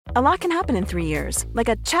A lot can happen in 3 years, like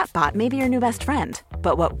a chatbot may be your new best friend.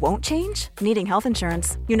 But what won't change? Needing health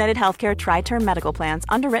insurance. United Healthcare Tri-Term Medical Plans,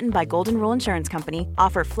 underwritten by Golden Rule Insurance Company,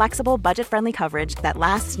 offer flexible, budget-friendly coverage that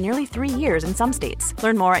lasts nearly 3 years in some states.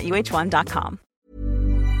 Learn more at uh1.com.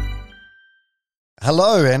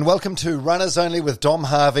 Hello and welcome to Runners Only with Dom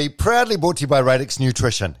Harvey, proudly brought to you by Radix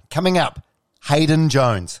Nutrition. Coming up, Hadyn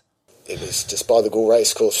Jones. It was just by the Gall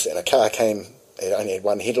Racecourse and a car came, it only had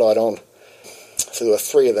one headlight on. So there were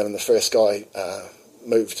three of them and the first guy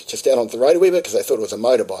moved just out onto the road a wee bit because they thought it was a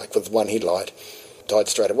motorbike with one headlight. Died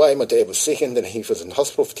straight away. My dad was second and he was in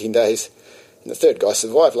hospital for 10 days. And the third guy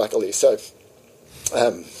survived, luckily. So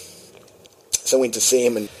I went to see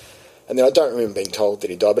him and then I don't remember being told that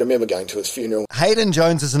he died, but I remember going to his funeral. Hadyn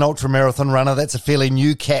Jones is an ultra-marathon runner. That's a fairly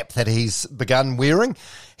new cap that he's begun wearing.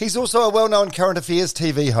 He's also a well-known current affairs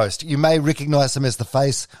TV host. You may recognise him as the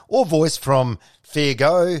face or voice from Fair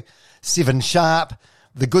Go, 7 Sharp,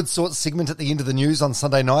 the Good Sorts segment at the end of the news on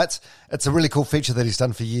Sunday nights. It's a really cool feature that he's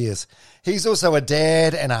done for years. He's also a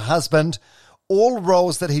dad and a husband, all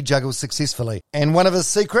roles that he juggles successfully. And one of his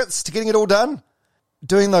secrets to getting it all done?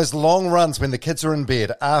 Doing those long runs when the kids are in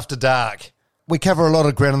bed after dark. We cover a lot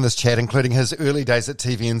of ground in this chat, including his early days at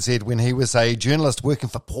TVNZ when he was a journalist working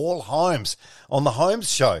for Paul Holmes on The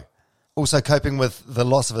Holmes Show. Also coping with the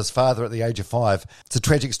loss of his father at the age of 5. It's a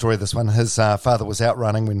tragic story, this one. His father was out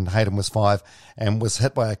running when Hadyn was 5 and was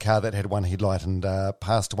hit by a car that had one headlight and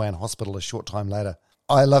passed away in hospital a short time later.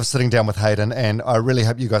 I love sitting down with Hadyn and I really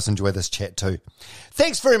hope you guys enjoy this chat too.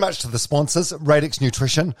 Thanks very much to the sponsors, Radix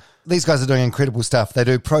Nutrition. These guys are doing incredible stuff. They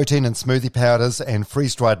do protein and smoothie powders and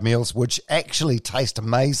freeze-dried meals, which actually taste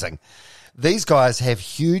amazing. These guys have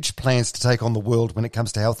huge plans to take on the world when it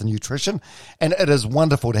comes to health and nutrition, and it is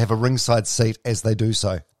wonderful to have a ringside seat as they do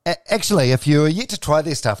so. Actually, if you're yet to try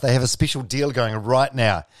their stuff, they have a special deal going right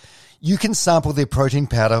now. You can sample their protein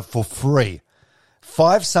powder for free.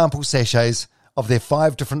 5 sample sachets of their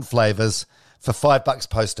 5 different flavours for $5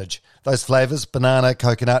 postage. Those flavours: banana,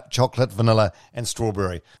 coconut, chocolate, vanilla, and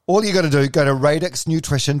strawberry. All you got to do, go to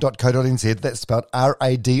radixnutrition.co.nz, that's spelled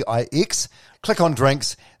RADIX, click on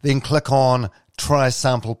drinks, then click on try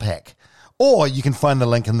sample pack. Or you can find the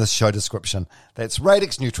link in this show description. That's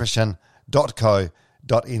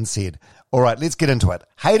radixnutrition.co.nz. All right, let's get into it.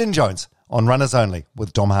 Hadyn Jones on Runners Only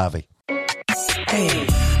with Dom Harvey. Hey,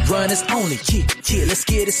 Runners Only, yeah, let's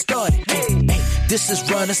get it started. Hey, this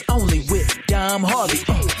is Runners Only with Dom Harvey.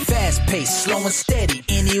 Fast paced, slow and steady,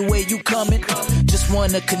 anywhere you coming. Just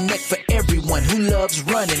wanna connect for everyone who loves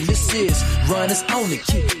running. This is Runners Only,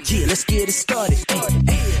 yeah, let's get it started. Hey,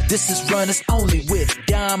 this is Runners Only with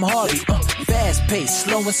Dom Harvey. Fast paced,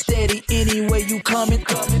 slow and steady, anywhere you coming.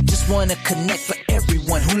 Just wanna connect for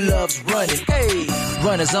everyone who loves running. Hey,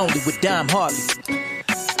 Runners Only with Dom Harvey.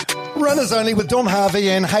 Runners Only with Dom Harvey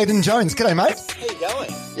and Hadyn Jones. G'day, mate. How you going?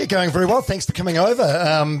 You're going very well. Thanks for coming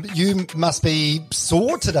over. You must be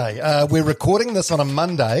sore today. We're recording this on a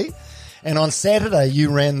Monday, and on Saturday you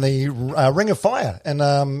ran the Ring of Fire in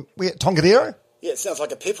Tongariro. Yeah, it sounds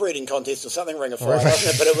like a pepper eating contest or something, Ring of Fire,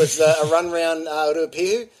 doesn't it? But it was a run round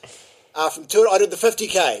Ruapehu. From Turo, I did the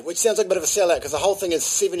 50k, which sounds like a bit of a sellout because the whole thing is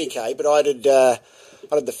 70k, but I did the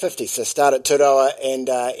 50, so start at Turoa and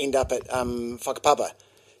end up at Whakapapa.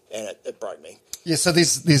 And it broke me. Yeah, so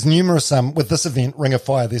there's numerous with this event, Ring of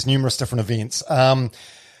Fire. There's numerous different events. I'm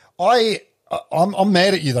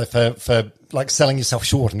mad at you though for like selling yourself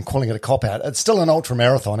short and calling it a cop out. It's still an ultra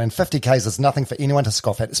marathon, and 50Ks is nothing for anyone to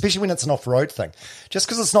scoff at, especially when it's an off road thing. Just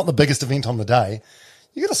because it's not the biggest event on the day,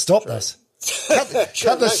 you got to stop this.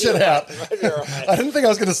 Cut this shit out. Right. I didn't think I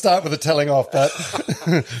was going to start with a telling off, but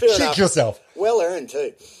check yourself. Well earned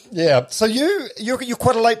too. Yeah. So you're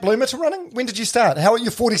quite a late bloomer to running. When did you start? How are you?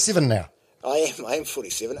 47 now? I am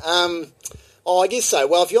 47. I guess so.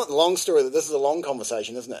 Well, if you want the long story, this is a long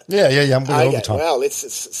conversation, isn't it? Yeah. I'm with all the time. Well, let's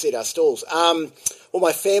set our stalls. Well,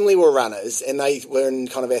 my family were runners, and they were in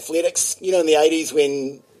kind of athletics. You know, in the 80s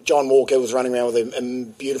when John Walker was running around with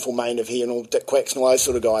a beautiful mane of hair and all Dick Quacks and all those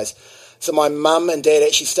sort of guys. So my mum and dad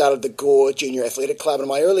actually started the Gore Junior Athletic Club, and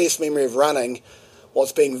my earliest memory of running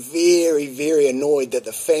was being very, very annoyed that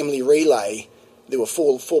the family relay, there were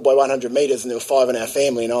 4 by 100 metres and there were 5 in our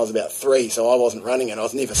family and I was about 3, so I wasn't running it. I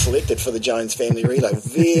was never selected for the Jones family relay.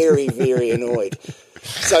 Very, very annoyed.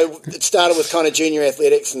 So it started with kind of junior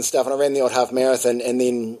athletics and stuff, and I ran the odd half marathon and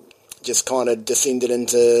then just kind of descended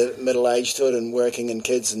into middle age to it and working and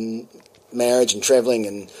kids and marriage and travelling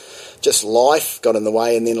and just life got in the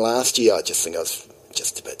way. And then last year I just think I was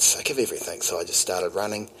just a bit sick of everything, so I just started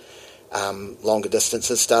running longer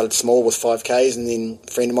distances. Started small with 5Ks, and then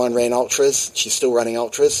a friend of mine ran ultras. She's still running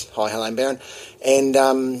ultras. Hi, Helene Barron. And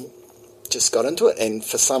just got into it, and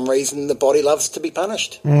for some reason the body loves to be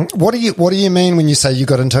punished. What do you mean when you say you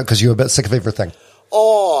got into it because you were a bit sick of everything?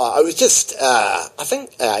 Oh, I was just, I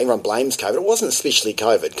think everyone blames COVID. It wasn't especially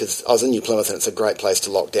COVID because I was in New Plymouth and it's a great place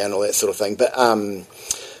to lock down, all that sort of thing. But I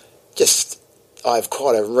have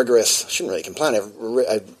quite a rigorous, I shouldn't really complain,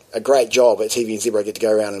 I have a great job at TVNZ where I get to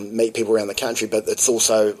go around and meet people around the country, but it's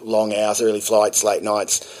also long hours, early flights, late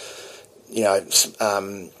nights,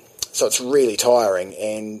 so it's really tiring,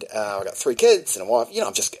 and I've got 3 kids and a wife.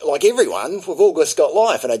 I'm just like everyone. We've all just got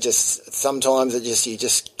life, and sometimes you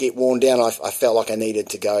just get worn down. I felt like I needed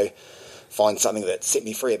to go find something that set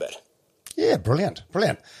me free a bit. Yeah, brilliant.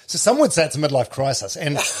 So some would say it's a midlife crisis,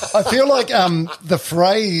 and I feel like the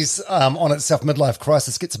phrase on itself, midlife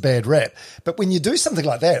crisis, gets a bad rap. But when you do something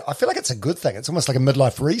like that, I feel like it's a good thing. It's almost like a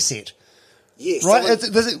midlife reset. Yes, right.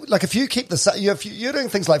 Like if you keep you're doing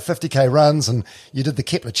things like 50k runs, and you did the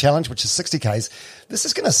Kepler Challenge, which is 60k's. This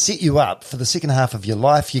is going to set you up for the second half of your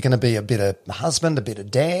life. You're going to be a better husband, a better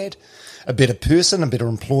dad, a better person, a better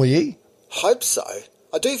employee. Hope so.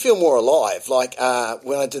 I do feel more alive. Like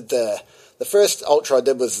when I did the first ultra I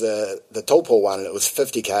did was the Taupo one, and it was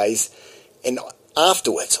 50k's, and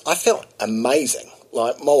afterwards I felt amazing.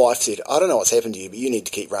 Like my wife said, I don't know what's happened to you, but you need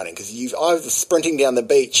to keep running, because I was sprinting down the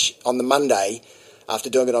beach on the Monday after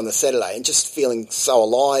doing it on the Saturday and just feeling so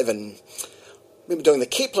alive. And I remember doing the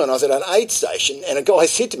Kepler, and I was at an aid station, and a guy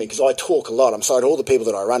said to me, because I talk a lot, I'm sorry to all the people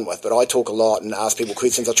that I run with, but I talk a lot and ask people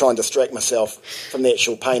questions. I try and distract myself from the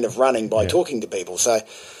actual pain of running by talking to people. So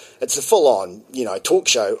it's a full-on, talk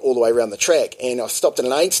show all the way around the track. And I stopped at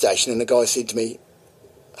an aid station, and the guy said to me,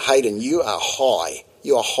 Hadyn, you are high.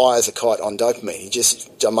 You are high as a kite on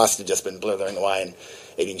dopamine. I must have just been blithering away and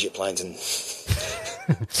eating jet planes and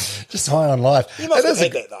just high on life. You must have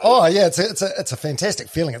had that though. Oh yeah, it's a fantastic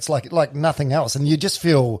feeling. It's like nothing else, and you just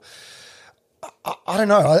feel. I don't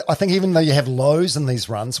know. I think even though you have lows in these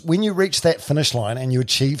runs, when you reach that finish line and you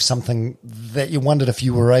achieve something that you wondered if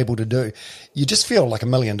you were able to do, you just feel like $1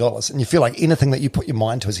 million, and you feel like anything that you put your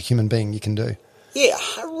mind to as a human being, you can do. Yeah,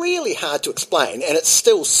 really hard to explain, and it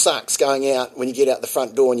still sucks going out when you get out the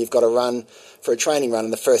front door and you've got to run for a training run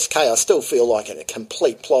in the first K. I still feel like a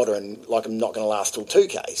complete plodder and like I'm not going to last till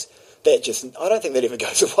 2Ks. I don't think that ever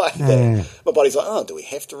goes away. My body's like, oh, do we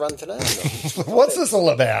have to run today? What's this all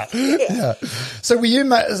about? Yeah. So were you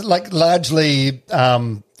largely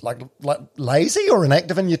like lazy or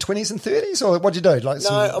inactive in your 20s and 30s, or what'd you do? No,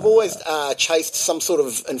 I've always chased some sort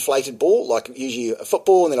of inflated ball, like usually a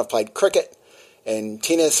football, and then I've played cricket and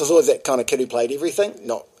tennis. I was always that kind of kid who played everything.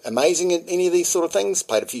 Not amazing at any of these sort of things.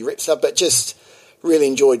 Played a few rep stuff, but just really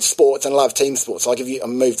enjoyed sports and loved team sports. Like I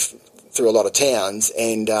moved through a lot of towns,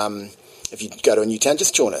 and if you go to a new town,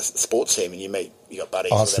 just join a sports team and you got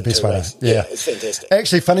buddies. Oh, it's the best way. Yeah, it's fantastic.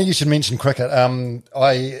 Actually, funny you should mention cricket.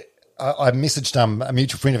 I messaged a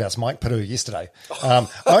mutual friend of ours, Mike Peru, yesterday,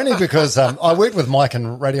 only because I worked with Mike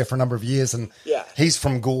in radio for a number of years, and he's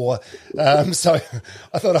from Gore. So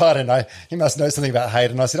I thought, I don't know, he must know something about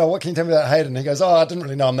Hadyn. I said, what can you tell me about Hadyn? I goes, I didn't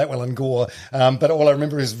really know him that well in Gore, but all I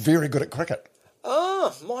remember is very good at cricket.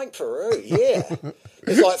 Oh, Mike Peru, yeah.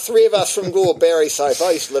 There's like 3 of us from Gore. Barry Soap,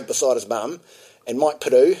 I used to live beside his mum, and Mike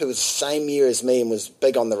Peru, who was the same year as me and was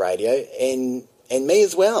big on the radio, and me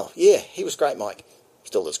as well. Yeah, he was great, Mike.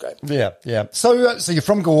 Still is great. Yeah. So you're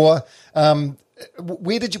from Gore.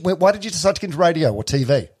 Why did you decide to get into radio or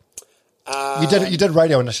TV? You did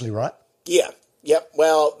radio initially, right? Yeah. Yep.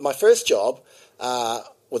 Well, my first job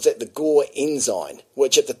was at the Gore Ensign,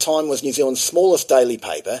 which at the time was New Zealand's smallest daily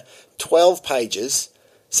paper, 12 pages,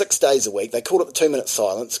 6 days a week. They called it the 2-minute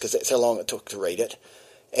silence because that's how long it took to read it.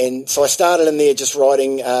 And so I started in there just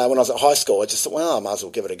writing when I was at high school. I just thought, I might as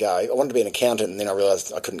well give it a go. I wanted to be an accountant, and then I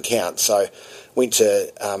realised I couldn't count. So went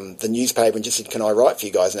to the newspaper and just said, can I write for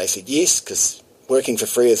you guys? And they said yes, because working for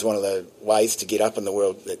free is one of the ways to get up in the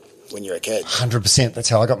world when you're a kid. 100%. That's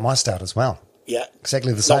how I got my start as well. Yeah.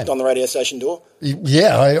 Exactly the same. Knocked on the radio station door?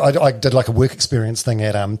 Yeah, I did like a work experience thing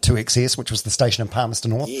at 2XS, which was the station in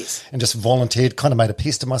Palmerston North. Yes. And just volunteered, kind of made a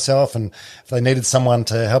pest of myself. And if they needed someone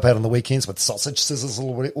to help out on the weekends with sausage scissors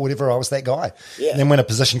or whatever, I was that guy. Yeah. And then when a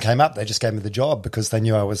position came up, they just gave me the job because they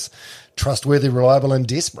knew I was trustworthy, reliable, and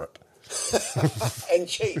desperate. And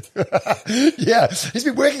cheap. Yeah, he's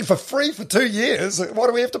been working for free for 2 years. Why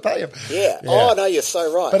do we have to pay him? Yeah. Oh no, you're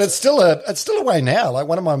so right. But it's still a way now. Like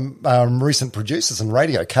one of my recent producers in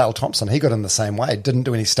radio, Carl Thompson, he got in the same way. Didn't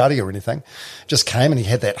do any study or anything, just came and he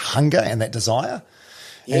had that hunger and that desire.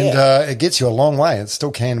 Yeah. And it gets you a long way. It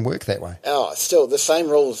still can work that way. Oh, still the same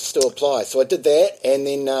rules still apply. So I did that, and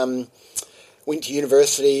then went to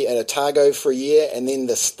university at Otago for a year, and then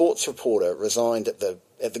the sports reporter resigned at the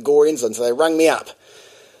Gore Ensign, so they rung me up.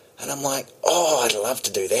 And I'm like, oh, I'd love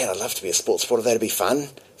to do that. I'd love to be a sports reporter. That'd be fun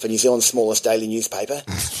for New Zealand's smallest daily newspaper.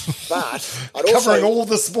 But I'd also... Covering all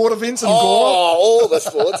the sport events in Gore? Oh, all the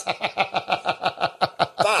sports.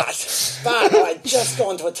 But I'd just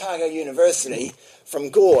gone to Otago University from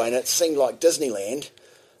Gore, and it seemed like Disneyland.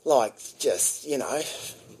 Like, just, you know,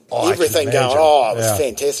 everything going. Oh, it was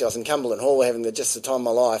fantastic. I was in Cumberland Hall having just the time of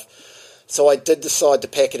my life. So I did decide to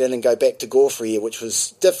pack it in and go back to Gore for a year, which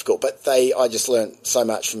was difficult. But I just learnt so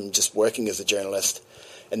much from just working as a journalist.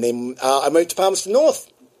 And then I moved to Palmerston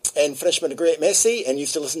North and finished my degree at Massey and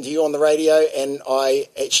used to listen to you on the radio. And I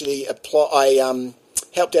actually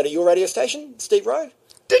helped out at your radio station, Steve Rowe.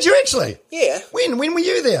 Did you actually? Yeah. When were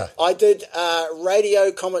you there? I did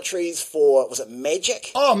radio commentaries for, was it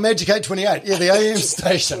Magic? Oh, Magic 828. Yeah, the AM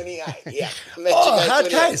station. 28, yeah. Magic hard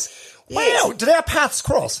case. Yes. Wow. Did our paths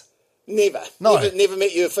cross? Never. No. Never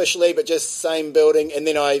met you officially, but just same building. And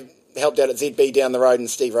then I helped out at ZB down the road, and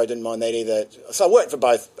Steve Rowe didn't mind that either. So I worked for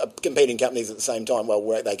both competing companies at the same time. Well,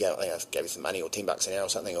 they gave me some money or $10 an hour or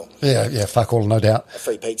something. Or yeah, fuck all, no doubt. A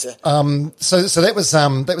free pizza. So that was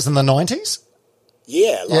in the 90s?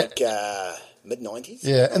 Yeah, mid-90s.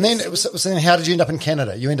 Yeah, and then then how did you end up in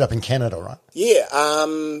Canada? You ended up in Canada, right? Yeah,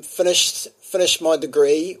 finished my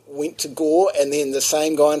degree, went to Gore, and then the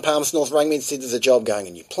same guy in Palmerston North rang me and said there's a job going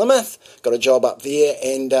in New Plymouth, got a job up there,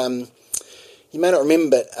 and you may not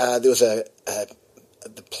remember, but there was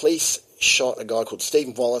the police shot a guy called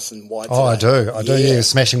Stephen Wallace in White. Oh, I do, yeah,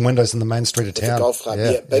 smashing windows in the main street of town. The golf club,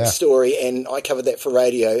 big story, and I covered that for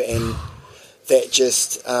radio, and that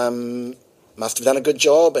just... must have done a good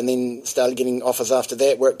job, and then started getting offers after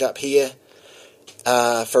that, worked up here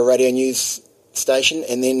for a radio news station,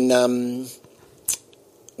 and then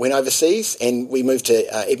went overseas, and we moved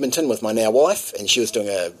to Edmonton with my now wife, and she was doing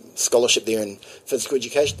a scholarship there in physical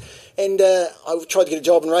education, and I tried to get a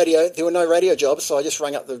job in radio. There were no radio jobs, so I just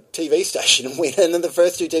rang up the TV station and went in, and the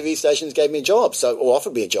first two TV stations gave me a job, or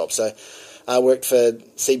offered me a job, so I worked for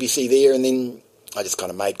CBC there, and then I just kind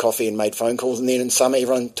of made coffee and made phone calls, and then in summer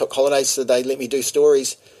everyone took holidays, so they let me do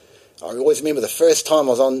stories. I always remember the first time I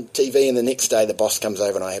was on TV, and the next day the boss comes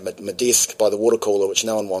over, and I had my desk by the water cooler, which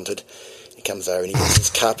no one wanted. He comes over and he gets his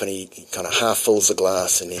cup, and he kind of half fills the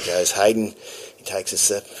glass, and he goes, Hadyn, he takes a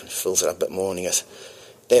sip, fills it up a bit more, and he goes,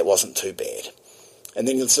 that wasn't too bad. And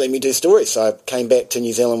then he'll let me do stories. So I came back to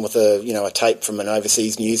New Zealand with a tape from an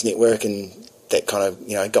overseas news network, and that kind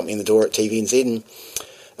of got me in the door at TVNZ, and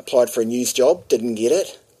applied for a news job, didn't get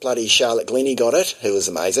it. Bloody Charlotte Glennie got it, who was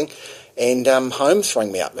amazing. And Holmes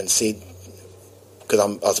rang me up and said, because I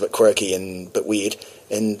was a bit quirky and a bit weird,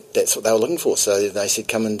 and that's what they were looking for. So they said,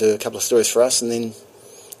 come and do a couple of stories for us, and then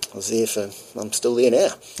I was there I'm still there now.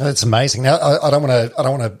 That's amazing. Now, I don't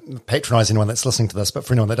want to patronise anyone that's listening to this, but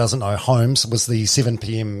for anyone that doesn't know, Holmes was the 7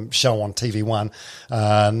 p.m. show on TV1,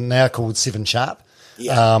 now called 7 Sharp.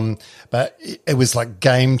 Yeah. But it was like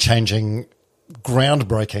game-changing,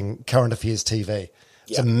 groundbreaking current affairs TV.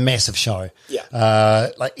 It's a massive show. Yeah.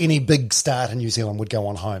 Like any big start in New Zealand would go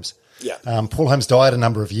on Holmes. Yeah. Paul Holmes died a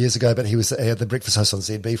number of years ago, but he was the breakfast host on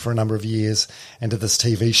ZB for a number of years and did this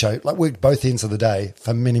TV show. Like worked both ends of the day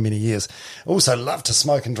for many, many years. Also loved to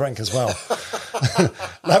smoke and drink as well.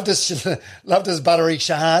 loved his buttery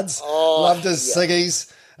shards. Loved his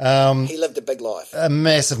ciggies. He lived a big life. A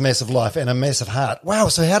massive, massive life and a massive heart. Wow.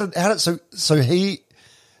 So so you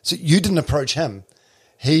didn't approach him.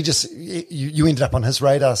 He just, you ended up on his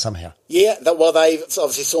radar somehow. Yeah, they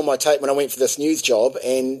obviously saw my tape when I went for this news job,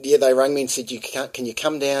 and they rang me and said, can you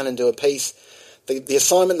come down and do a piece? The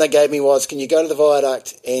assignment they gave me was, can you go to the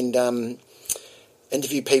Viaduct and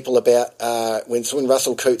interview people about when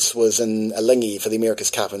Russell Coates was in Alingi for the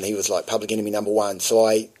America's Cup, and he was like public enemy number 1. So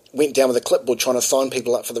I went down with a clipboard trying to sign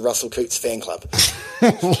people up for the Russell Coates fan club.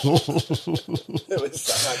 It was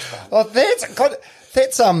so much fun. Oh,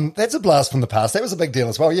 that's a blast from the past. That was a big deal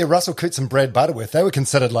as well. Yeah, Russell Coates and Brad Butterworth, they were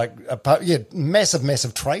considered like massive,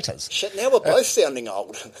 massive traitors. Shit, now we're both sounding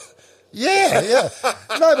old. Yeah.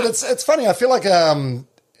 No, but it's funny. I feel like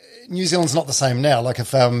New Zealand's not the same now. Like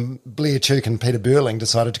if Blair Tuke and Peter Burling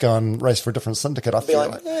decided to go and race for a different syndicate, I feel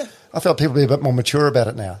like people be a bit more mature about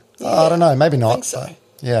it now. Yeah, I don't know, maybe not. I think so.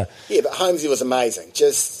 Yeah, but Holmesy was amazing.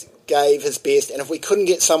 Just gave his best, and if we couldn't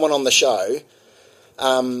get someone on the show,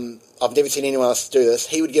 I've never seen anyone else do this.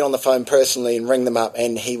 He would get on the phone personally and ring them up,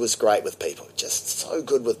 and he was great with people, just so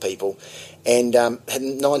good with people. And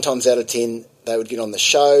 9 times out of 10, they would get on the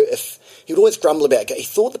show. He would always grumble about it. He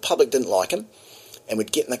thought the public didn't like him, and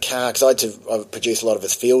would get in the car, because I would produce a lot of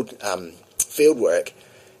his field work,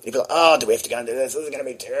 He'd be like, oh, do we have to go and do this? This is going to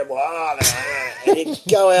be terrible. Oh, and he'd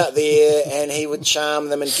go out there and he would charm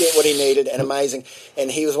them and get what he needed, and amazing. And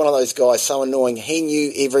he was one of those guys, so annoying. He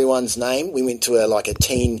knew everyone's name. We went to a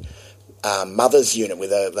teen mothers unit where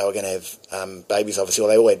they were going to have babies, obviously.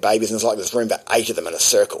 Well, they all had babies, and there's like this room, about 8 of them in a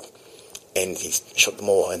circle. And he shook them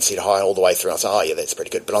all and said hi all the way through. I said, oh, yeah, that's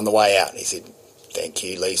pretty good. But on the way out, he said, thank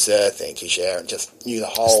you, Lisa. Thank you, Sharon. Just knew the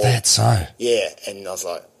whole... Is that so? Yeah. And I was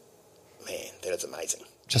like, man, that is amazing.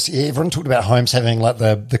 Just, everyone talked about Holmes having like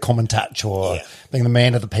the common touch, or being the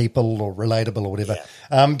man of the people, or relatable, or whatever.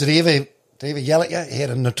 Yeah. Did he ever yell at you? He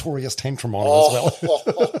had a notorious tantrum on him as well.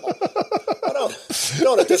 I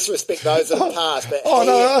don't want to disrespect those that have passed, but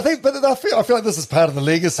I feel like this is part of the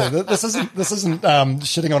legacy. This isn't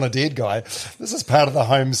shitting on a dead guy. This is part of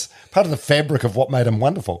the fabric of what made him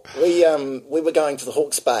wonderful. We were going to the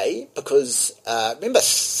Hawke's Bay because remember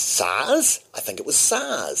SARS? I think it was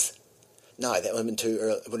SARS. No, that would have been too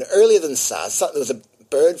early. Earlier than SARS. There was a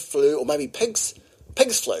bird flu, or maybe pigs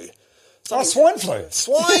flu. Swine flu.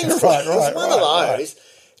 Swine flu. Right, it was one of those. Right.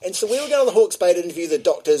 And so we were going to the Hawke's Bay to interview the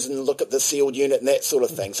doctors and look at the sealed unit and that sort of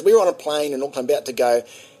thing. So we were on a plane in Auckland about to go,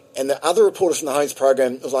 and the other reporters from the Holmes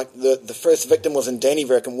program, it was like the first victim was in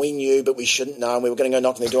Dannyverk, and we knew, but we shouldn't know, and we were going to go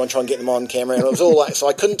knock on their door and try and get them on camera. And it was all like, so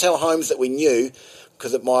I couldn't tell Holmes that we knew,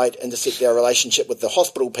 because it might intercept our relationship with the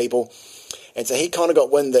hospital people. And so he kind of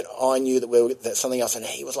got wind that I knew that something else, and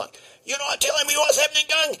he was like, "You're not telling me what's happening,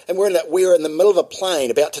 gang." And we're in the middle of a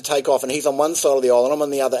plane about to take off, and he's on one side of the aisle and I'm on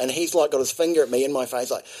the other, and he's like got his finger at me in my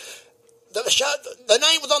face, like, the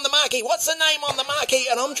name was on the marquee. What's the name on the marquee?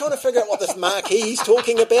 And I'm trying to figure out what this marquee he's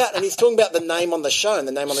talking about, and he's talking about the name on the show, and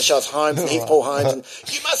the name on the show is Holmes, and he's Paul Holmes, and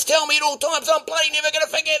you must tell me at all times, I'm bloody never going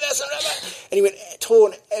to forget this. And he tore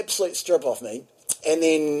an absolute strip off me, and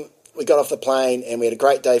then we got off the plane and we had a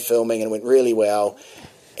great day filming and it went really well.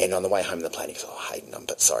 And on the way home in the plane, he goes, "Oh, Hadyn, I'm a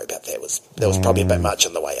bit sorry about that. There was probably a bit much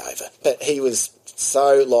on the way over." But he was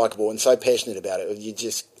so likeable and so passionate about it. You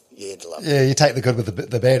had to love him. Yeah, you take the good with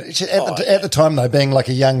the bad. At the time, though, being like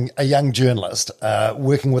a young journalist,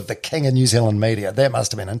 working with the king of New Zealand media, that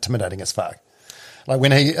must have been intimidating as fuck. Like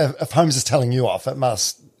if Holmes is telling you off, it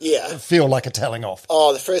must feel like a telling off.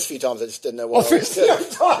 Oh, the first few times I just didn't know what I was doing. First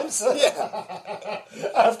few times? Yeah.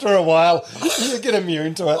 After a while, you get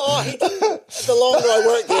immune to it. Oh, he didn't. The longer I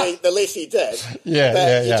worked there, the less he did.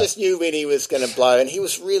 Yeah, you just knew when he was going to blow, and he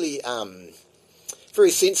was really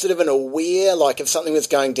very sensitive and aware. Like if something was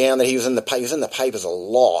going down, that he was in the papers a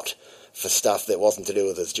lot for stuff that wasn't to do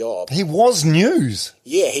with his job. He was news.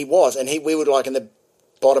 Yeah, he was, and we were like in the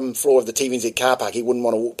bottom floor of the TVNZ car park. He wouldn't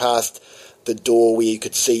want to walk past the door where you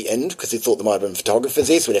could see in, because he thought there might have been photographers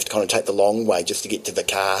there, so we'd have to kind of take the long way just to get to the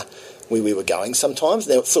car where we were going sometimes.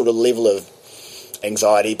 That sort of level of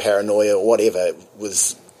anxiety, paranoia, or whatever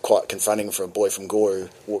was quite confronting for a boy from Gore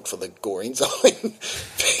who worked for the Gore enzyme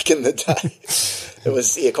back in the day. It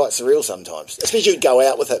was quite surreal sometimes. Especially you'd go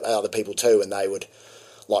out with other people too, and they would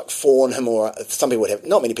like fawn him, or some people would have,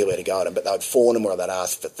 not many people had to go at him, but they would fawn him, or they'd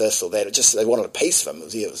ask for this or that. They wanted a piece of him.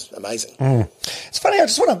 It was amazing. It's funny, I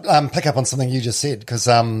just want to pick up on something you just said, because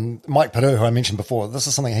Mike Perdue, who I mentioned before, this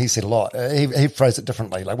is something he said a lot. He phrased it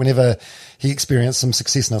differently. Like whenever he experienced some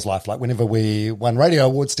success in his life, like whenever we won radio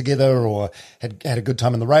awards together, or had a good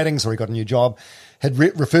time in the ratings, or he got a new job, had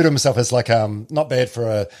referred to himself as like not bad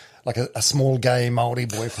for a small gay Māori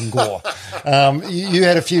boy from Gore. You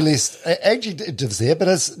had a few less adjectives there,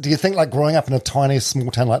 but do you think like growing up in a tiny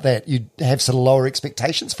small town like that, you have sort of lower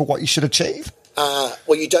expectations for what you should achieve?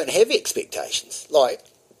 Well, you don't have expectations. Like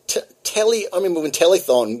I remember when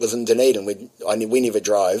Telethon was in Dunedin, we never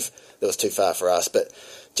drove. That was too far for us, but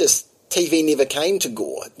just TV never came to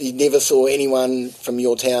Gore. You never saw anyone from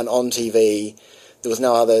your town on TV. There was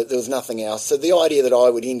nothing else. So the idea that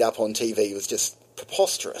I would end up on TV was just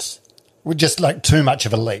preposterous. We're just like too much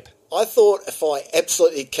of a leap. I thought if I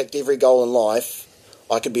absolutely kicked every goal in life,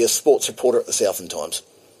 I could be a sports reporter at the Southern Times.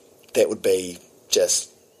 That would be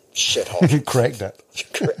just shit hot. You cracked it.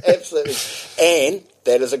 Absolutely. And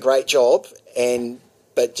that is a great job,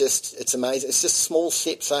 but just it's amazing. It's just small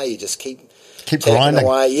steps, you just keep grinding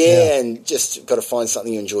away, and just got to find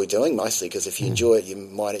something you enjoy doing mostly, because if you enjoy it, you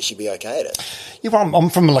might actually be okay at it. Yeah, well, I'm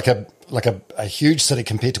from like a huge city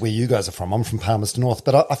compared to where you guys are from. I'm from Palmerston North,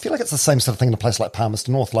 but I feel like it's the same sort of thing in a place like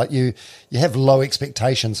Palmerston North. Like you have low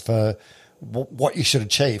expectations for what you should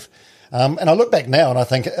achieve. And I look back now and I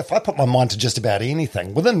think if I put my mind to just about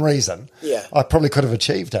anything within reason, I probably could have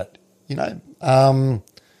achieved it.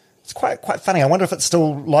 It's quite funny. I wonder if it's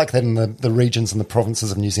still like that in the regions and the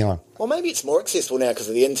provinces of New Zealand. Well, maybe it's more accessible now because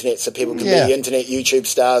of the internet, so people can be internet YouTube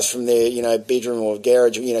stars from their bedroom or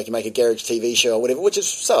garage, can make a garage TV show or whatever, which is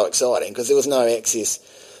so exciting because there was no access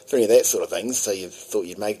for any of that sort of things. So you thought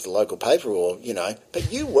you'd make the local paper, or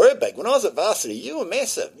But you were big when I was at varsity. You were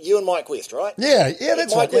massive. You and Mike West, right? Yeah,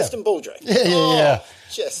 that's Mike right. West and Baldrick. Yeah.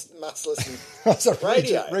 Just must listen.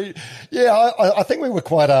 Radio. Yeah, I think we were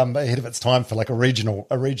quite ahead of its time for like a regional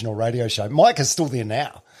radio show. Mike is still there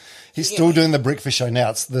now. He's still doing the breakfast show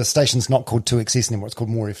now. The station's not called 2XS anymore. It's called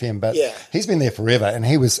More FM. But he's been there forever, and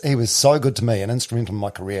he was so good to me and instrumental in my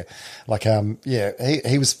career. Like,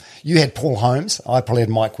 he was. You had Paul Holmes. I probably had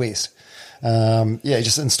Mike West. He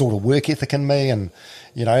just installed a work ethic in me, and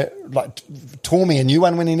like tore me a new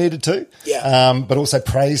one when he needed to. Yeah. But also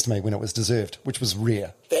praised me when it was deserved, which was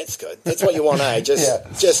rare. That's good. That's what you want, eh?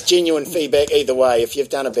 Just genuine feedback either way. If you've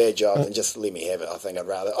done a bad job, then just let me have it. I think I'd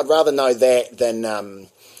rather know that than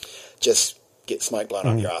just get smoke blown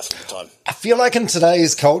up your ass all the time. I feel like in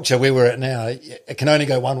today's culture where we're at now, it can only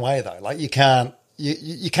go one way though. Like you can't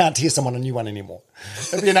tear someone a new one anymore.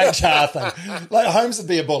 It'd be an HR thing. Like Holmes would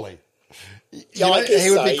be a bully. I guess he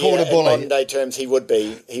would be called a bully. In modern day terms, he would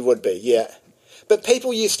be. Yeah. But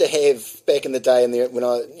people used to have back in the day, when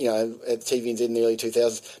I at TVNZ in the early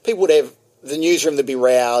 2000s, people would have the newsroom. There'd be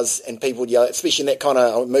rows, and people would yell, especially in that kind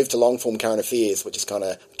of. I moved to long form current affairs, which is kind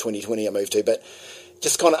of 2020. I moved to, but.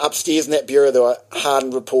 Just kind of upstairs in that bureau, there were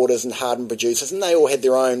hardened reporters and hardened producers, and they all had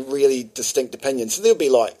their own really distinct opinions. So there would be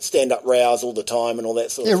like stand-up rows all the time and all that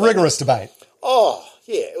sort of thing. Yeah, rigorous debate. Oh,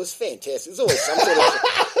 yeah, it was fantastic. There was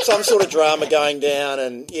always some sort of drama going down,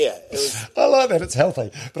 and it was. I like that. It's healthy,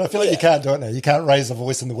 but I feel like you can't do it now. You can't raise a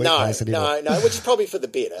voice in the workplace anymore. No, which is probably for the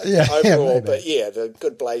better overall. But the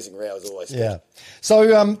good blazing row is always good. Yeah.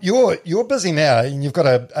 So you're busy now, and you've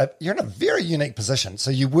got you're in a very unique position. So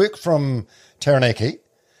you work from Taranaki,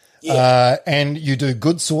 and you do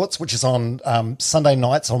Good Sorts, which is on Sunday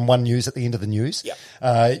nights on One News at the end of the news.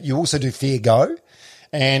 Yeah. You also do Fair Go,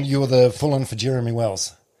 and you're the full-in for Jeremy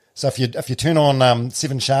Wells. So if you turn on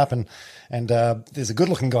 7 Sharp and there's a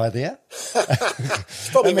good-looking guy there,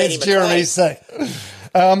 probably it means Jeremy's sick.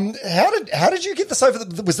 How did you get this over?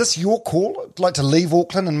 Was this your call, like to leave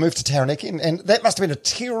Auckland and move to Taranaki? And that must have been a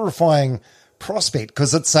terrifying prospect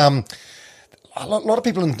because it's a lot of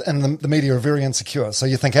people in the media are very insecure. So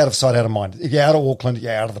you think out of sight, out of mind. If you're out of Auckland,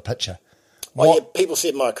 you're out of the picture. People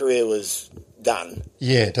said my career was done.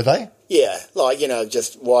 Yeah, did they? Yeah,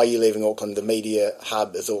 just why are you leaving Auckland? The media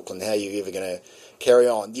hub is Auckland. How are you ever going to carry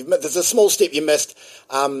on? There's a small step you missed.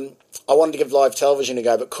 I wanted to give live television a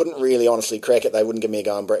go, but couldn't really honestly crack it. They wouldn't give me a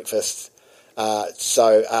go on breakfast.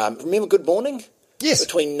 So remember Good Morning? Yes.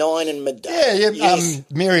 Between 9 and midday. Yeah. Yes.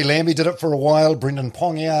 Mary Lambie did it for a while. Brendan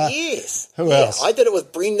Pongia. Yes. Who else? I did it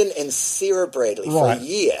with Brendan and Sarah Bradley for a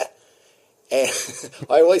year. And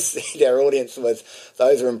I always see our audience with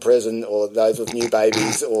those who are in prison or those with new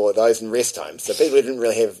babies or those in rest homes. So people who didn't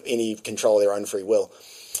really have any control of their own free will.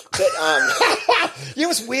 But it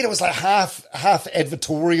was weird. It was like half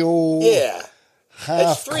advertorial. Yeah.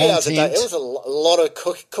 Half it's 3 hours a day. content. It was a lot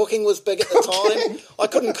of cooking was big at the time. I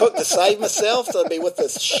couldn't cook to save myself, so I'd be with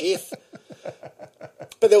this chef.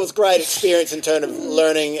 But there was great experience in terms of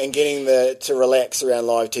learning and getting to relax around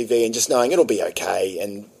live TV and just knowing it'll be okay.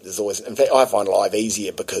 And there's always, in fact, I find live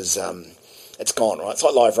easier because it's gone, right? It's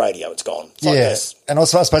like live radio, it's gone. It's like this. And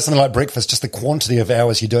also I suppose something like breakfast, just the quantity of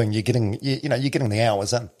hours you're doing, you're getting the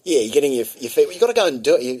hours in. Yeah, you're getting your feet. You've got to go and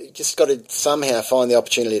do it. You just got to somehow find the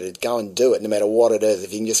opportunity to go and do it, no matter what it is.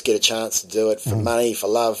 If you can just get a chance to do it for money, for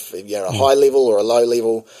love, a high level or a low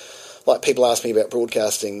level. Like people ask me about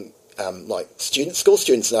broadcasting, like school students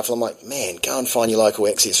and stuff, and I'm like, man, go and find your local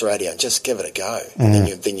access radio and just give it a go. And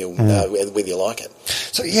then you'll know whether you like it.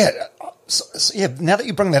 So, now that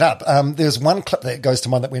you bring that up, there's one clip that goes to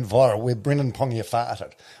mind that went viral where Brendan Pongia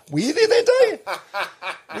farted. Were you there that day?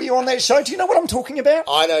 Were you on that show? Do you know what I'm talking about?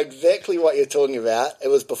 I know exactly what you're talking about. It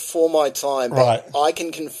was before my time, but right. I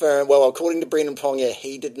can confirm, well, according to Brendan Pongia,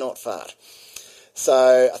 he did not fart.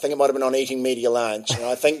 So I think it might have been on Eating Media Lunch, and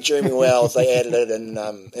I think Jeremy Wells, they added it in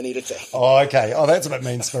editing. Oh, okay. Oh, that's a bit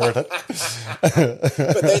mean-spirited.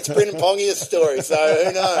 But that's Brendan Pongia's story, so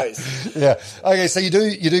who knows? Yeah. Okay, so you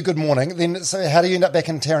do Good Morning. Then, so how do you end up back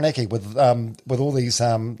in Taranaki with all these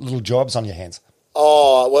little jobs on your hands?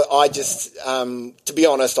 Oh, well, I just, to be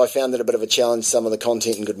honest, I found it a bit of a challenge, some of the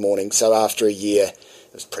content in Good Morning. So after a year,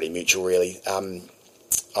 it was pretty mutual, really.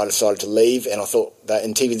 I decided to leave, and I thought that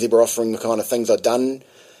in TVNZ were offering the kind of things I'd done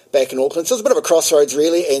back in Auckland. So it was a bit of a crossroads,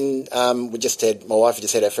 really, and my wife had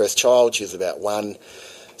just had her first child. She was about 1,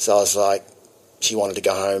 so I was like, she wanted to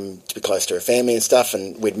go home to be close to her family and stuff,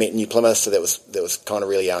 and we'd met in New Plymouth, so that was kind of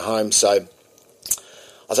really our home. So I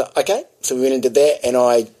was like, okay, so we went and did that, and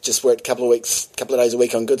I just worked a couple of days a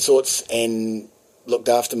week on Good Sorts and looked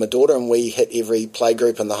after my daughter, and we hit every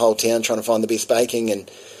playgroup in the whole town trying to find the best baking, and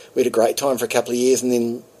we had a great time for a couple of years, and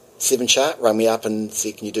then Seven Shark rang me up and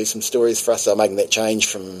said, can you do some stories for us? So I'm making that change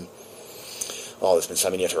from, there's been so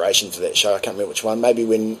many iterations of that show, I can't remember which one, maybe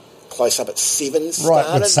when Close Up at 7 started.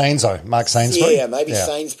 Right, with Mark Sainsbury. Yeah, maybe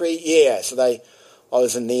Sainsbury, yeah. So I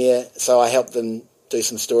was in there, so I helped them do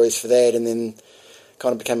some stories for that, and then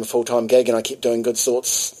kind of became a full-time gig, and I kept doing Good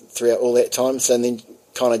Sorts throughout all that time. So and then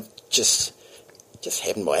kind of just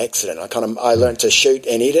happened by accident. I learned to shoot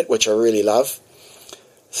and edit, which I really love.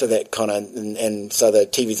 So that kind of, and so the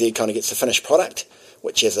TVZ kind of gets the finished product,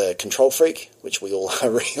 which is a control freak, which we all are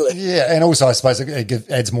really. Yeah, and also I suppose it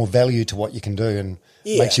adds more value to what you can do and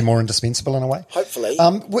makes you more indispensable in a way. Hopefully.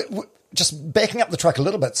 Just backing up the truck a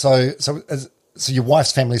little bit. So your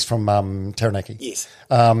wife's family's from Taranaki. Yes.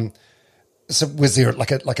 So was there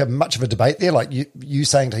like a much of a debate there? Like you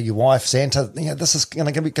saying to your wife, Santa, this is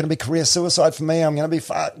going to be career suicide for me. I'm going to be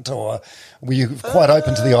fucked, or were you quite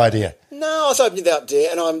open to the idea? No, I was open to the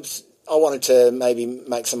idea, and I wanted to maybe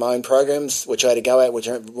make some own programs, which I had to go at, which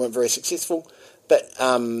weren't very successful. But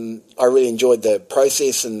I really enjoyed the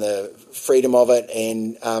process and the freedom of it,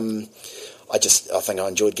 and I think I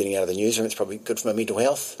enjoyed getting out of the newsroom. It's probably good for my mental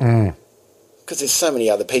health. Because there's so many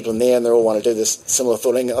other people in there and they all want to do this similar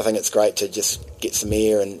thing. I think it's great to just get some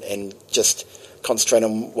air and just concentrate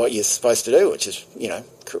on what you're supposed to do, which is,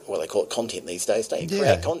 what they call it content these days, don't you?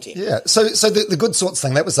 Create content. Yeah. So the Good Sorts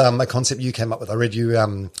thing, that was a concept you came up with. I read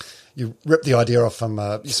you ripped the idea off from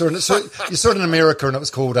you saw it in America, and it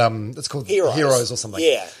was called Heroes or something.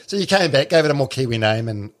 Yeah. So you came back, gave it a more Kiwi name,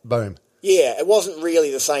 and boom. Yeah, it wasn't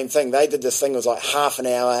really the same thing. They did this thing, it was like half an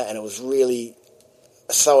hour, and it was really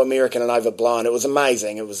so American and overblown. It was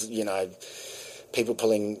amazing. It was, people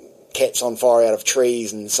pulling cats on fire out of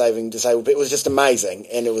trees and saving disabled people. It was just amazing.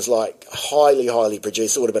 And it was like highly, highly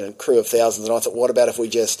produced. It would have been a crew of thousands. And I thought, what about if we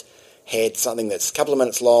just had something that's a couple of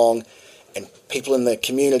minutes long and people in the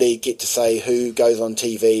community get to say who goes on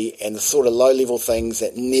TV and the sort of low-level things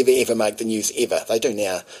that never, ever make the news ever. They do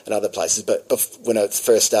now in other places. But when it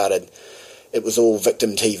first started, it was all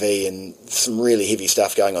victim TV and some really heavy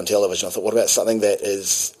stuff going on television. I thought, what about something that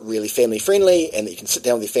is really family-friendly and that you can sit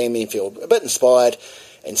down with your family and feel a bit inspired,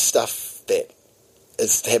 and stuff that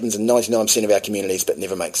happens in 99% of our communities but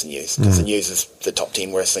never makes the news, because the news is the top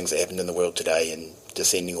 10 worst things that happened in the world today in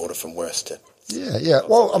descending order from worst to... Yeah.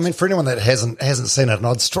 Well, I mean, for anyone that hasn't seen it, and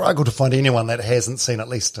I'd struggle to find anyone that hasn't seen at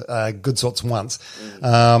least Good Sorts once,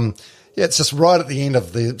 yeah, it's just right at the end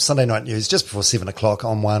of the Sunday night news, just before 7 o'clock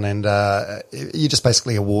on one, and you're just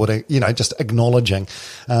basically awarding, just acknowledging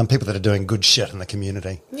people that are doing good shit in the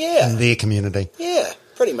community, in their community. Yeah,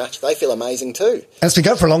 pretty much. They feel amazing too. And it's been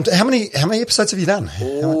going for a long time. How many episodes have you done?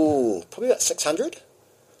 Ooh, probably about 600.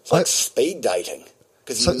 It's like speed dating.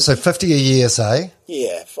 So 50 a year, say?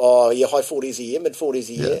 Yeah. High 40s a year, mid-40s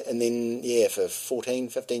a year, and then, for 14,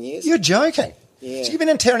 15 years. You're joking? Yeah. So you've been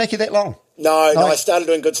in Taranaki that long? No, I started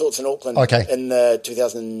doing Good Sorts in Auckland in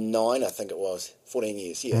 2009, I think it was. 14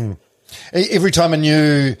 years, yeah. Every time a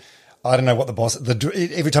new... I don't know what the boss...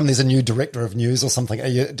 every time there's a new director of news or something,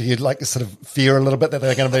 do you like sort of fear a little bit that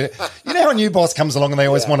they're going to be... You know how a new boss comes along and they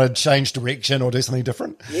always want to change direction or do something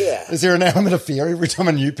different? Yeah. Is there an element of fear every time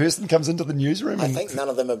a new person comes into the newsroom? I think none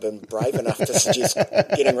of them have been brave enough to suggest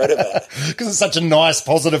getting rid of it. Because it's such a nice,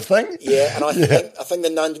 positive thing? Yeah, and I think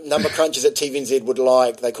the number crunchers at TVNZ would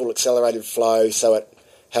like, they call it accelerated flow, so it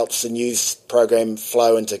helps the news program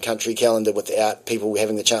flow into country calendar without people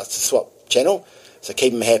having the chance to swap channel. So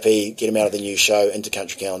keep them happy, get them out of the news show into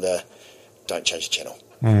country calendar, don't change the channel.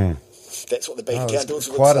 That's what the beat counters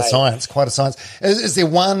would quite say. Quite a science. Is there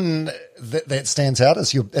one that stands out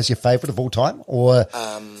as your favourite of all time? Or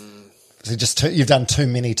is it just you've done too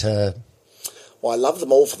many to... Well, I love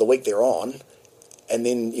them all for the week they're on. And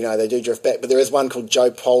then, they do drift back. But there is one called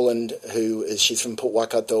Jo Poland, she's from Port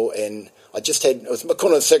Waikato, and I just had, it was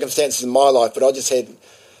kind of circumstances in my life, but I just had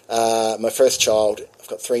my first child. I've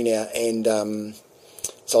got 3 now, and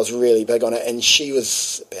so I was really big on it, and she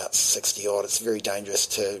was about 60-odd. It's very dangerous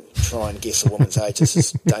to try and guess a woman's age. This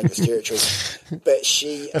is dangerous territory. But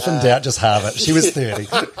she... If in doubt, just halve it. She was 30.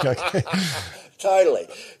 Okay. Totally.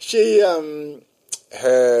 She,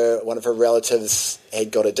 one of her relatives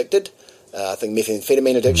had got addicted, I think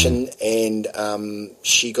methamphetamine addiction, and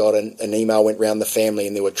she got an email, went round the family,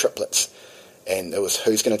 and there were triplets. And it was,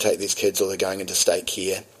 who's going to take these kids, or they're going into state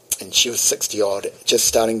care. And she was 60-odd, just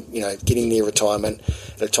starting, getting near retirement,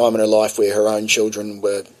 at a time in her life where her own children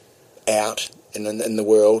were out in the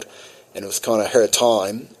world, and it was kind of her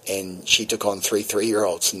time, and she took on 3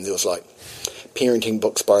 3-year-olds, and there was like parenting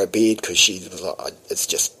books by her bed, because she was like, it's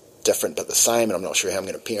just different but the same, and I'm not sure how I'm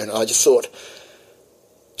going to parent. And I just thought,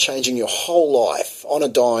 changing your whole life on a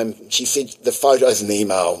dime. She said the photos in the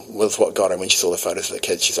email was what got her when she saw the photos of the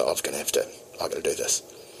kids. She's like, I've got to do this.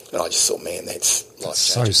 And I just thought, man, that's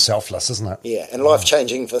life-changing. So selfless, isn't it? Yeah, and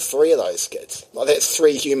life-changing for 3 of those kids. Like, that's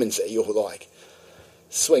 3 humans that you're, like,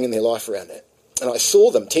 swinging their life around at. And I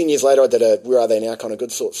saw them. 10 years later, I did a Where Are They Now kind of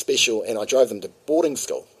good sort special, and I drove them to boarding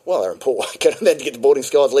school. Well, they're in Port Waikato. They had to get to boarding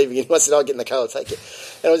school. I was leaving, and I said, I'll get in the car, I'll take you.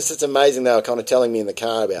 And it was just amazing. They were kind of telling me in the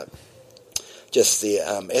car about just their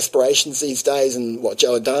aspirations these days and what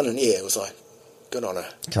Joe had done. And, yeah, it was like, good on her.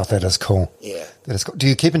 God, that is cool. Yeah. That is cool. Do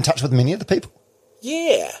you keep in touch with many of the people?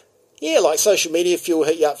 Yeah, like social media, if you'll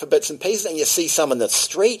hit you up for bits and pieces and you see someone in the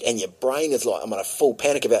street and your brain is like, I'm in a full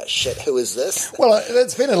panic about shit, who is this? Well,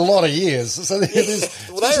 it's been a lot of years. So well,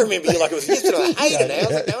 they remember you like it was yesterday. I hate it now. I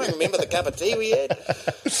was like, I don't remember the cup of tea we had.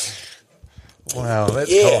 Wow,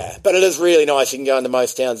 that's cool. Yeah, but it is really nice. You can go into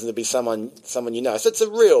most towns and there'll be someone you know. So it's a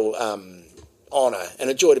real honour and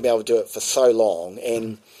a joy to be able to do it for so long.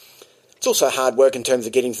 And it's also hard work in terms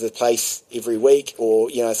of getting to the place every week,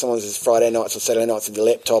 or, you know, someone's Friday nights or Saturday nights with their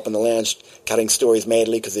laptop in the lounge cutting stories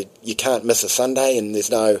madly because you can't miss a Sunday and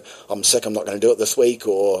there's no, I'm sick, I'm not going to do it this week,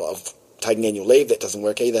 or I've taken annual leave. That doesn't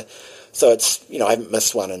work either. So it's, you know, I haven't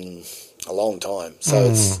missed one in a long time.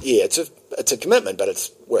 So it's a commitment, but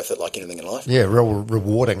it's worth it like anything in life. Yeah, real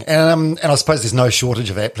rewarding. And I suppose there's no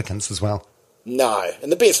shortage of applicants as well. No,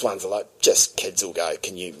 and the best ones are like, just kids will go,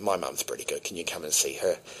 my mum's pretty good, can you come and see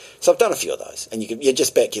her? So I've done a few of those, and you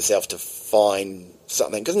just back yourself to find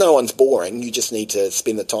something, because no one's boring, you just need to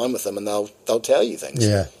spend the time with them and they'll tell you things.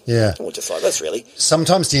 Yeah. Or just like this, really.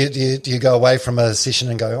 Sometimes do you go away from a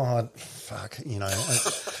session and go, oh, fuck,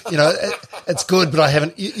 it's good, but I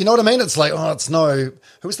haven't, you know what I mean? It's like, oh, it's no,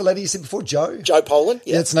 who was the lady you said before, Joe? Joe Poland,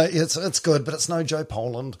 yeah. It's good, but it's no Joe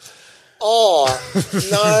Poland. Oh,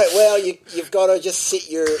 no, well, you've got to just set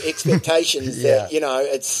your expectations that, you know,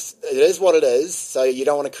 it is what it is, so you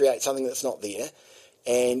don't want to create something that's not there,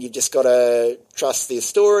 and you've just got to trust their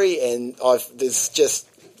story, and there's just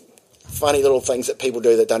funny little things that people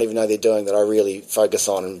do that don't even know they're doing that I really focus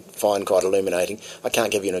on and find quite illuminating. I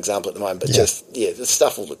can't give you an example at the moment, but there's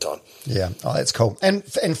stuff all the time. Yeah, oh, that's cool. And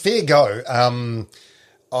fair go.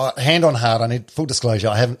 Hand on heart, I need full disclosure.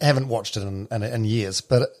 I haven't watched it in years,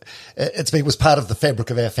 but it was part of the fabric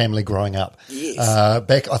of our family growing up. Yes.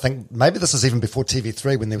 Back, I think maybe this is even before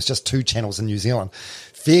TV3 when there was just 2 channels in New Zealand.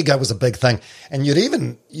 Fair go was a big thing, and you'd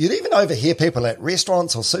even overhear people at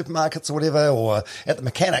restaurants or supermarkets or whatever, or at the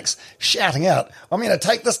mechanics shouting out, "I'm going to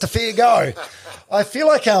take this to Fair Go." I feel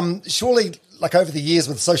like surely, like over the years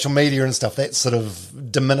with social media and stuff, that's sort of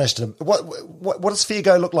diminished. What does Fair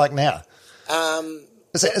Go look like now?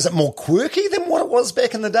 Is it more quirky than what it was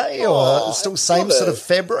back in the day, or it's still same sort of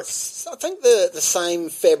fabric? I think the same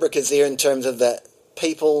fabric is there in terms of that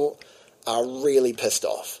people are really pissed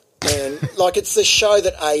off. And, like, it's the show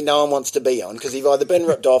that, no one wants to be on, because you've either been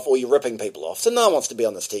ripped off or you're ripping people off. So no one wants to be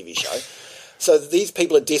on this TV show. So these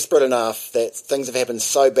people are desperate enough that things have happened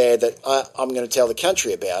so bad that I'm going to tell the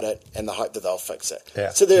country about it in the hope that they'll fix it.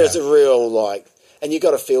 Yeah. So there is a real, and you've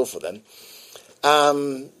got to feel for them.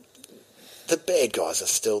 The bad guys are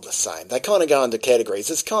still the same. They kind of go into categories.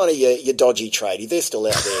 It's kind of your dodgy tradie. They're still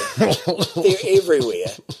out there. They're everywhere.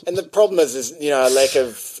 And the problem is a lack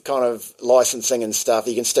of kind of licensing and stuff.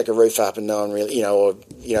 You can stick a roof up and no one really, or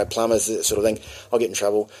plumbers, that sort of thing. I'll get in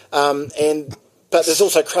trouble. But there's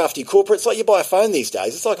also crafty corporates. Like, you buy a phone these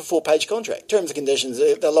days, it's like a 4-page contract. Terms and conditions,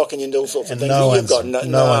 they're locking you into all sorts of things. No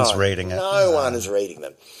one's reading it. No one is reading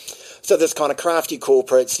them. So there's kind of crafty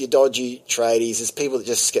corporates, your dodgy tradies, there's people that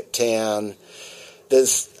just skip town,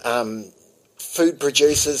 there's food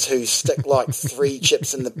producers who stick like 3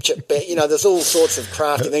 chips in the chip bag. There's all sorts of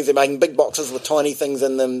crafty things. They're making big boxes with tiny things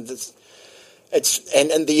in them.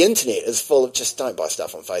 And the internet is full of, just don't buy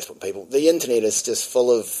stuff on Facebook, people. The internet is just full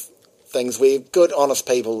of things where good, honest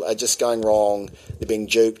people are just going wrong, they're being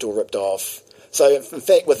duped or ripped off. So, in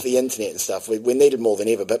fact, with the internet and stuff, we're needed more than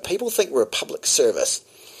ever, but people think we're a public service.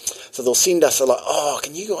 So they'll send us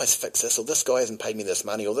can you guys fix this? Or this guy hasn't paid me this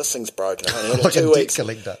money, or this thing's broken. I've only had it like 2 weeks. Debt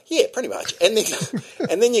collector. Yeah, pretty much. And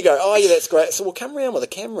then you go, oh yeah, that's great. So we'll come around with a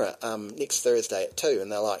camera next Thursday at 2, and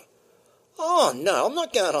they're like, oh no, I'm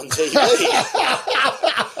not going on TV.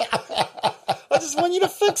 I just want you to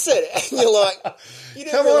fix it. And you're like,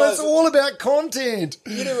 come on, it's all about content.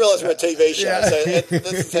 You didn't realise we're a TV show. Yeah. So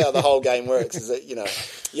this is how the whole game works, is that,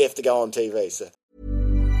 you have to go on TV. So.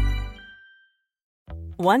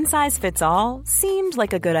 One size fits all seemed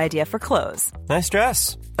like a good idea for clothes. Nice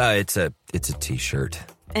dress. It's a t-shirt.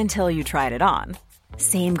 Until you tried it on.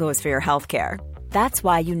 Same goes for your healthcare. That's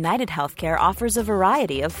why United Healthcare offers a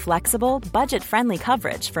variety of flexible, budget-friendly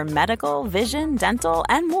coverage for medical, vision, dental,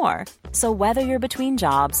 and more. So whether you're between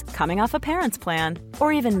jobs, coming off a parent's plan,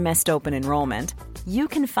 or even missed open enrollment, you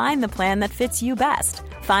can find the plan that fits you best.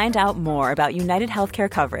 Find out more about United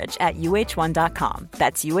Healthcare coverage at uh1.com.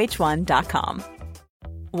 That's uh1.com.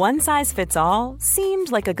 One size fits all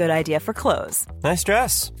seemed like a good idea for clothes. Nice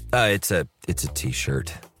dress. It's a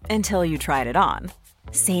t-shirt. Until you tried it on.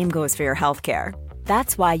 Same goes for your healthcare.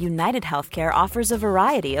 That's why United Healthcare offers a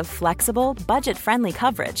variety of flexible, budget-friendly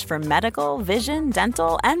coverage for medical, vision,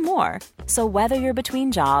 dental, and more. So whether you're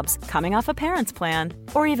between jobs, coming off a parent's plan,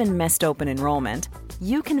 or even missed open enrollment,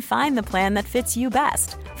 you can find the plan that fits you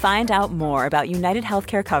best. Find out more about United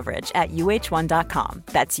Healthcare coverage at uh1.com.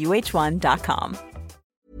 That's uh1.com.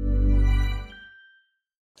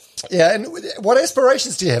 Yeah, and what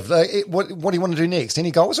aspirations do you have? Like, what do you want to do next?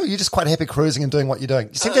 Any goals, or are you just quite happy cruising and doing what you're doing?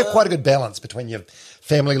 You seem to have quite a good balance between your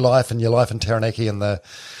family life and your life in Taranaki and the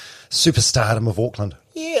superstardom of Auckland.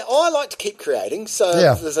 Yeah, I like to keep creating. So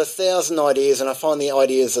there's 1,000 ideas, and I find the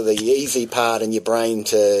ideas are the easy part in your brain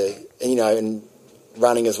to, and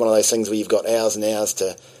running is one of those things where you've got hours and hours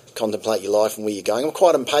to contemplate your life and where you're going. I'm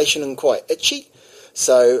quite impatient and quite itchy.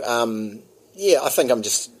 So, I think I'm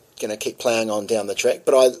just going to keep ploughing on down the track.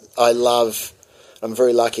 But I'm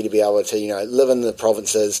very lucky to be able to, live in the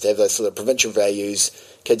provinces, to have those sort of provincial values.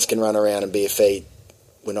 Kids can run around in bare feet.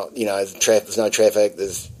 We're not, there's no traffic.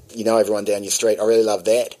 There's, everyone down your street. I really love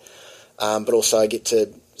that. But also I get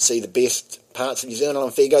to see the best parts of New Zealand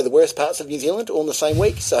on Figo, the worst parts of New Zealand, all in the same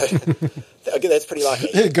week. So that's pretty lucky.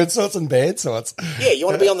 Yeah, good sorts and bad sorts. Yeah, you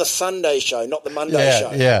want to be on the Sunday show, not the Monday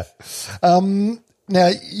show. Yeah.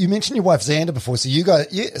 Now, you mentioned your wife Xander before, so you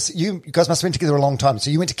guys must have been together a long time. So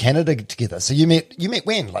you went to Canada together. So you met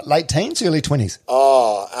when? Like late teens, early 20s?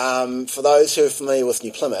 For those who are familiar with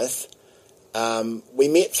New Plymouth, we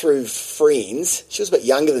met through friends. She was a bit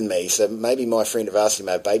younger than me, so maybe my friend at varsity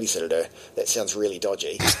may have babysitted her. That sounds really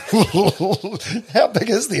dodgy. How big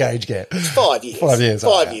is the age gap? It's 5 years. 5 years.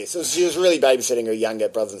 5 years. So she was really babysitting her younger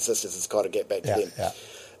brothers and sisters. It's quite a get back to them. Yeah.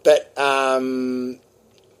 But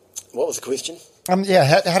what was the question? How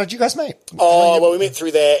did you guys meet? We met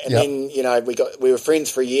through that, and then we were friends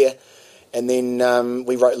for a year, and then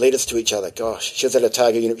we wrote letters to each other. Gosh, she was at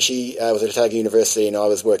Otago University, and I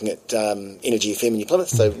was working at Energy FM in New Plymouth.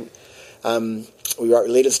 So we wrote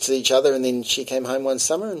letters to each other, and then she came home one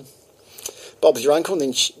summer, and Bob's your uncle, and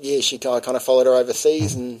then I kind of followed her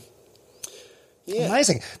overseas, and yeah.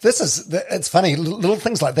 Amazing. It's funny. Little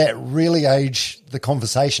things like that really age the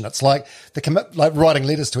conversation. It's like like writing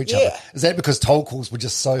letters to each other. Is that because toll calls were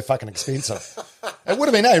just so fucking expensive? It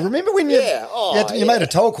would have been, remember when you made a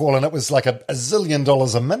toll call and it was like a $1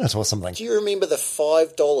 zillion a minute or something? Do you remember the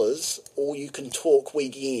 $5 all you can talk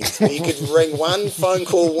weekends where you could ring one phone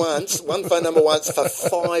number once for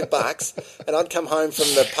 $5, and I'd come home from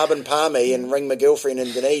the pub in Palmy and ring my girlfriend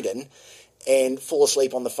in Dunedin and fall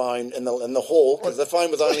asleep on the phone in the hall because the phone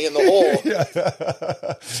was only in the hall.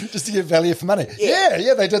 Just to get value for money.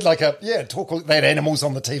 Yeah, they did talk. They had animals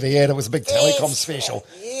on the TV ad. It was a big telecom special.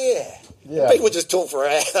 Yeah. People would just talk for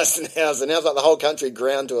hours and hours and hours, like the whole country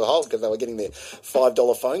ground to a halt because they were getting their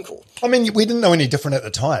 $5 phone call. I mean, we didn't know any different at the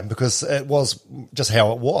time because it was just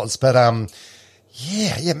how it was. But and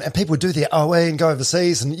people would do their OA and go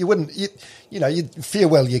overseas, and you'd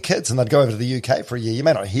farewell your kids and they'd go over to the UK for a year. You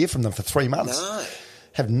may not hear from them for 3 months. No.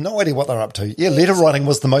 Have no idea what they're up to. Yeah, letter writing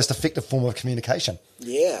was the most effective form of communication.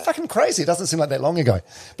 Yeah. Fucking crazy. It doesn't seem like that long ago.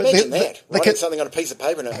 But imagine that. Writing something on a piece of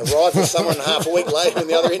paper and it arrived with someone half a week later in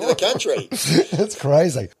the other end of the country. It's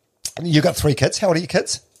crazy. You got 3 kids. How old are your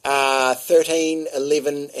kids? 13,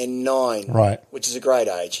 11 and 9. Right. Which is a great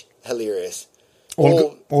age. Hilarious.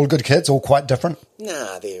 All good kids? All quite different?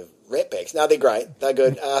 Nah, they're ratbags. No, they're great. They're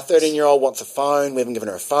good. 13-year-old wants a phone. We haven't given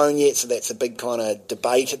her a phone yet, so that's a big kind of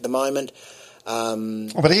debate at the moment.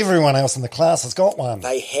 But everyone else in the class has got one.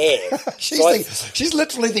 They have. She's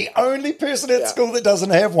literally the only person at school that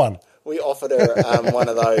doesn't have one. We offered her one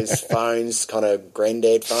of those phones, kind of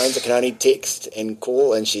granddad phones that can only text and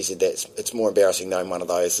call, and she said it's more embarrassing knowing one of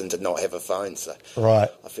those than to not have a phone. So right.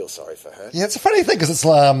 I feel sorry for her. Yeah, it's a funny thing because it's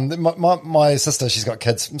my sister, she's got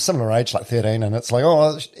kids similar age, like 13, and it's like,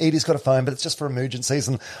 Edie's got a phone, but it's just for emergencies.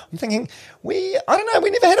 And I'm thinking, we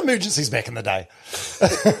never had emergencies back in the day.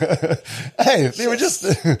 Hey, they were just...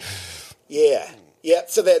 Yeah. Yeah,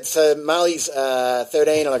 so that's Marley's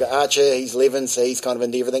 13, and I got Archer, he's 11, so he's kind of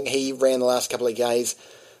into everything. He ran the last couple of Ks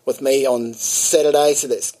with me on Saturday, so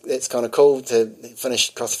that's kind of cool to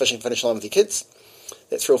cross the fishing finish line with your kids.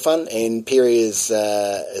 that's real fun. And Perry is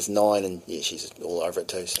 9, and yeah, she's all over it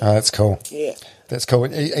too. So. Oh, that's cool. Yeah. That's cool.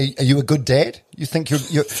 Are you a good dad? You think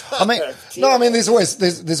you're I mean, no, I mean, there's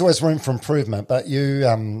always room for improvement, but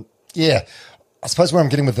you, yeah, I suppose where I'm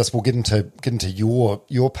getting with this, we'll get into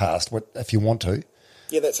your past, if you want to.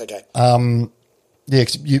 Yeah, that's okay. Yeah,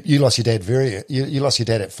 'cause you lost your dad you lost your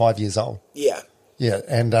dad at 5 years old. Yeah. Yeah,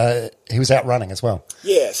 and he was out running as well.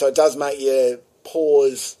 Yeah, so it does make you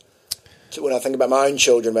pause when I think about my own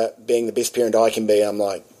children, about being the best parent I can be. I'm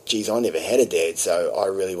like, geez, I never had a dad, so I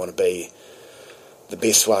really want to be the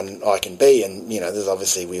best one I can be. And, there's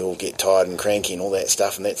obviously we all get tired and cranky and all that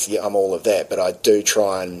stuff, and I'm all of that, but I do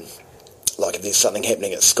try and, like, if there's something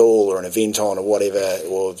happening at school or an event on or whatever,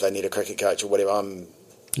 or they need a cricket coach or whatever, I'm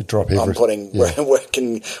putting where it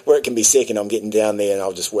can be second. I'm getting down there and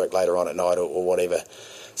I'll just work later on at night or whatever.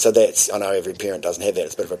 So I know every parent doesn't have that.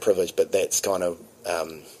 It's a bit of a privilege, but that's kind of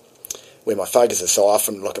where my focus is. So I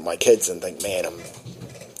often look at my kids and think, man,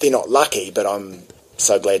 they're not lucky, but I'm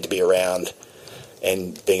so glad to be around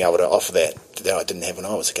and being able to offer that I didn't have when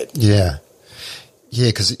I was a kid. Yeah. Yeah,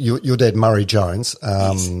 because your dad, Murray Jones,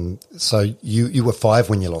 yes. So you were 5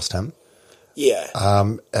 when you lost him. Yeah.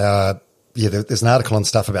 Yeah, there's an article and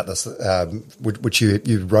stuff about this, which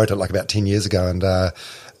you wrote it like about 10 years ago. And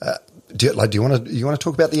do you want to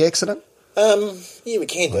talk about the accident? Yeah, we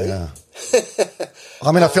can do. Yeah.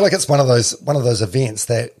 I mean, I feel like it's one of those events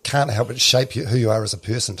that can't help but shape who you are as a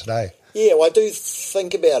person today. Yeah, well, I do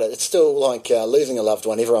think about it. It's still like losing a loved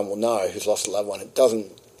one. Everyone will know who's lost a loved one.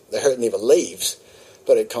 The hurt never leaves,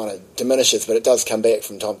 but it kind of diminishes. But it does come back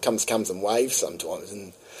from time. Comes in waves sometimes.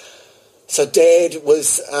 And so Dad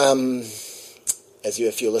was,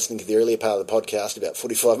 if you're listening to the earlier part of the podcast about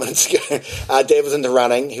 45 minutes ago, Dad was into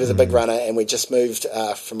running. He was a big runner, and we just moved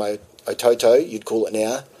from Ototo, you'd call it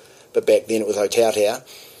now, but back then it was Otautau.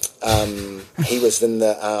 He was in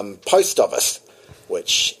the post office,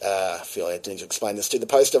 which I feel I need to explain this to. The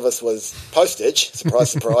post office was postage,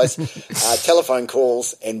 surprise, surprise, telephone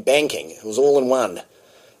calls and banking. It was all in one.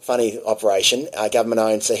 Funny operation, government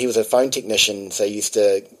owned. So he was a phone technician, so he used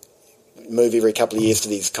to move every couple of years to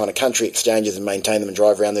these kind of country exchanges and maintain them and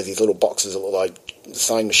drive around. There's these little boxes that look like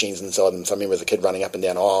sewing machines inside them. So I remember as a kid running up and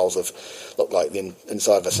down aisles of looked like the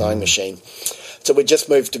inside of a sewing machine. So we just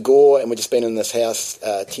moved to Gore and we'd just been in this house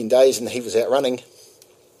 10 days, and he was out running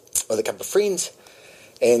with a couple of friends,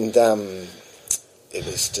 and it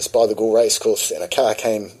was just by the Gore race course, and a car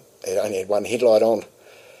came. It only had one headlight on,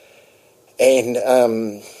 and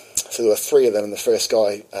so there were 3 of them, and the first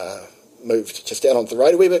guy moved just out onto the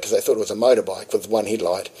road a wee bit because they thought it was a motorbike with one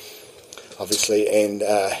headlight, obviously, and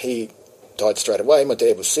he died straight away. My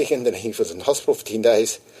dad was second, and he was in hospital for 10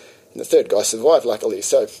 days, and the third guy survived, luckily.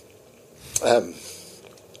 So I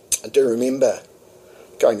do remember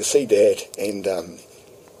going to see Dad, and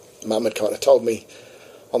Mum had kind of told me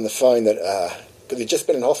on the phone that because he'd just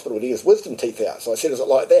been in hospital to get his wisdom teeth out. So I said, is it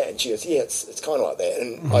like that? And she goes, yeah, it's kind of like that.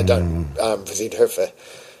 And I don't present her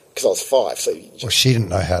because I was 5. So she didn't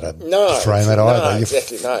know how to frame it either. No,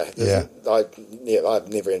 exactly, no. Yeah. I've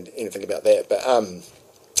never heard anything about that. But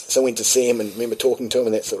so I went to see him and remember talking to him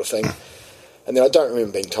and that sort of thing. And then I don't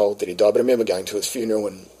remember being told that he died, but I remember going to his funeral,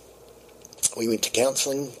 and we went to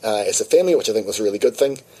counselling as a family, which I think was a really good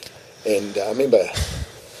thing. And I remember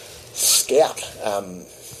Scout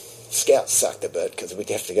sucked a bit because we'd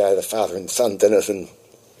have to go to the father and son dinners, and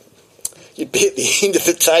you'd be at the end of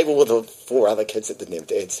the table with the 4 other kids that didn't have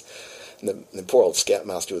dads. And the poor old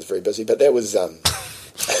Scoutmaster was very busy, but that was,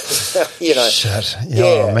 Shit.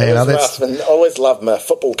 Yeah, man, it was rough. And I always loved my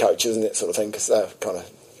football coaches and that sort of thing because they kind of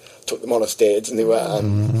took them on as dads, and there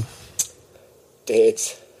were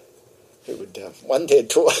dads who would. One dad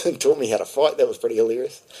taught me how to fight. That was pretty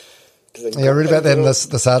hilarious. Yeah, I read about that in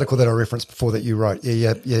this article that I referenced before that you wrote.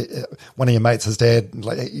 Yeah. One of your mates, his dad,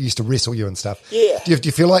 used to wrestle you and stuff. Yeah. Do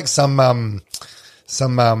you feel like some God,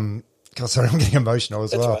 sorry, I'm getting emotional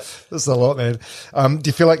as well. Right. This is a lot, man. Do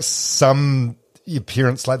you feel like your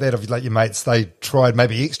parents like that, like your mates, they tried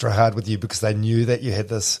maybe extra hard with you because they knew that you had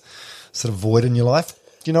this sort of void in your life?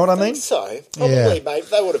 Do you know what I mean? I think so. Probably, mate.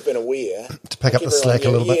 They would have been aware. To pick up the slack a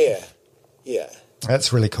little bit? Yeah.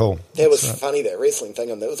 That's really cool. That was funny, that wrestling thing.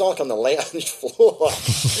 It was like on the lounge floor.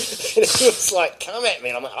 And he was like, come at me.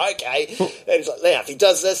 And I'm like, okay. And he's like, now, if he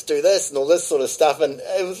does this, do this, and all this sort of stuff. And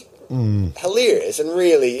it was hilarious and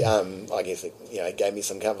really, I guess, it gave me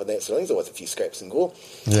some comfort and that sort of thing. There was a few scraps and gore.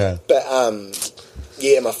 Yeah. But,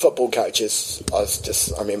 my football coaches, I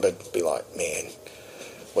remember be like, man,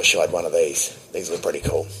 wish I had one of these. These were pretty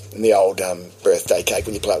cool. And the old birthday cake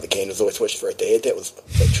when you play with the candles, always wished for a dad. That was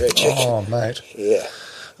a bit tragic. Oh, mate. Yeah.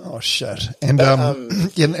 Oh, shit. And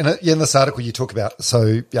in this article you talk about,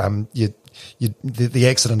 so the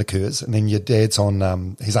accident occurs and then your dad's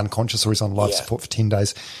on, he's unconscious or he's on life support for 10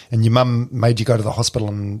 days and your mum made you go to the hospital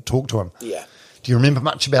and talk to him. Yeah. Do you remember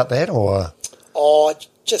much about that or? Oh,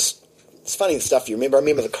 just, it's funny the stuff you remember. I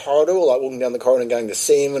remember the corridor, like walking down the corridor and going to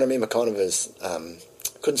see him, and I remember kind of his,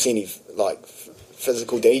 couldn't see any, like,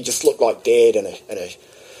 physical dad. He just looked like Dad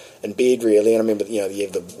in bed, really, and I remember, you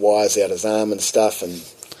have the wires out his arm and stuff, and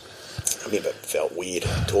I remember it felt weird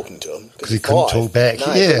talking to him. Because he couldn't talk back.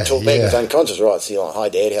 No, he couldn't talk back. He was unconscious, right? So you're like, hi,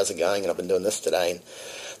 Dad, how's it going? And I've been doing this today, and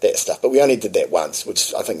that stuff. But we only did that once,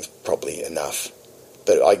 which I think is probably enough.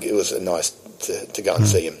 But it was nice to go and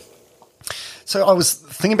see him. So I was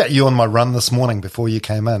thinking about you on my run this morning before you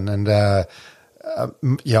came in, and I've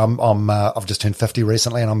just turned 50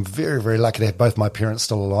 recently, and I'm very, very lucky to have both my parents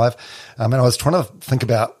still alive. And I was trying to think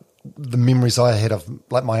about the memories I had of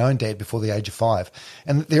like my own dad before the age of 5,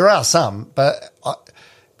 and there are some, but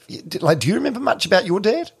do you remember much about your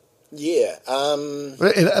dad? Yeah,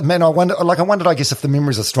 man, I wondered, I guess, if the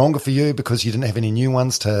memories are stronger for you because you didn't have any new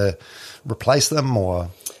ones to replace them,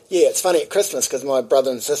 or. Yeah, it's funny at Christmas because my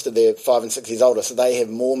brother and sister, they're 5 and 6 years older, so they have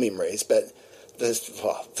more memories, but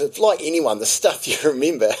it's like anyone, the stuff you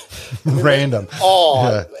remember. Random.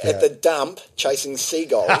 At the dump, chasing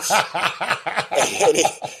seagulls.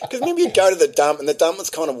 Because remember you'd go to the dump and the dump was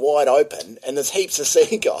kind of wide open and there's heaps of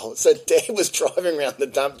seagulls. So Dad was driving around the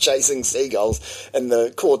dump chasing seagulls in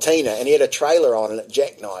the Cortina and he had a trailer on and it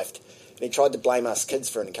jackknifed. And he tried to blame us kids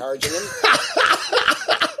for encouraging him.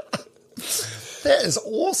 That is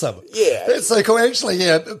awesome. Yeah. That's so cool. Actually,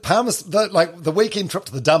 Palmer's, the weekend trip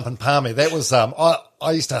to the dump in Palmy, that was, I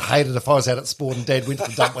used to hate it if I was out at sport and Dad went to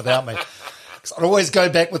the dump without me. Because I'd always go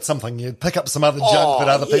back with something. You'd pick up some other junk that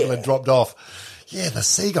other people had dropped off. Yeah, the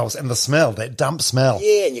seagulls and the smell, that dump smell.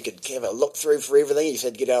 Yeah, and you could have a look through for everything. You just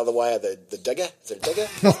had to get out of the way of the digger. Is it a digger?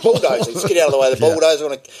 Bulldozer. You just get out of the way of the bulldozer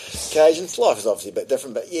on occasions. Life is obviously a bit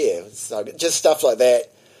different, but yeah, so just stuff like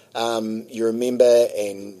that you remember.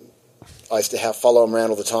 And I used to follow him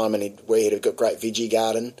around all the time, and we had a great veggie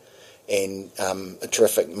garden and a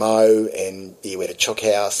terrific mow, and we had a chook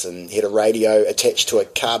house, and he had a radio attached to a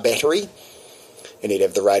car battery, and he'd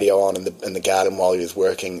have the radio on in the garden while he was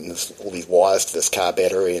working, and there's all these wires to this car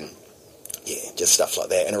battery, and just stuff like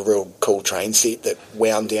that, and a real cool train set that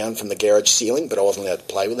wound down from the garage ceiling, but I wasn't allowed to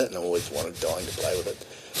play with it, and I always dying to play with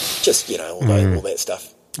it. Just, all that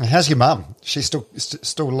stuff. How's your mum? She's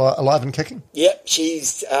still alive and kicking? Yep,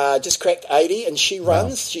 she's just cracked 80 and she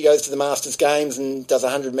runs. Wow. She goes to the Masters Games and does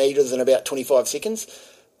 100 metres in about 25 seconds,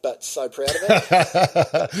 but so proud of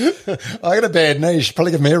it. I got a bad knee. She'd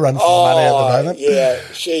probably give me a run for money at the moment. Yeah,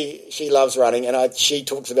 she loves running, and she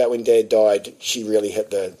talks about when Dad died, she really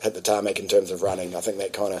hit the tarmac in terms of running. I think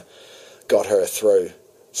that kind of got her through.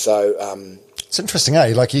 So it's interesting,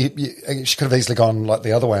 eh? Like she could have easily gone like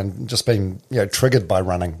the other way and just been triggered by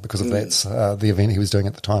running because of that's the event he was doing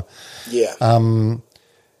at the time. Yeah.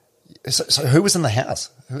 So who was in the house?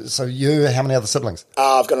 So you, how many other siblings?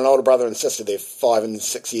 I've got an older brother and sister. They're 5 and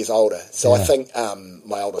 6 years older. So I think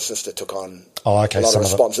my older sister took on a lot of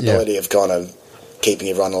responsibility of kind of keeping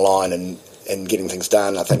everyone aligned and getting things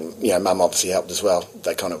done. I think Mum obviously helped as well.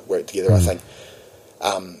 They kind of worked together. I think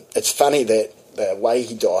it's funny that the way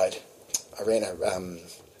he died, I ran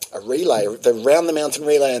a relay, the Round the Mountain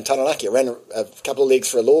relay in Taranaki. I ran a couple of legs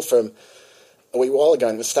for a law firm a wee while ago,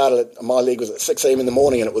 and my leg was at 6 a.m. in the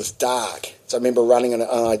morning and it was dark. So I remember running and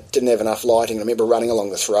I didn't have enough lighting. I remember running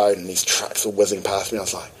along this road and these trucks were whizzing past me. I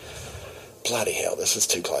was like, bloody hell, this is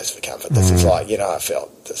too close for comfort. This is like, I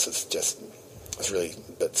felt this is just, it's really,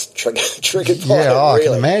 it's triggered by it, I really.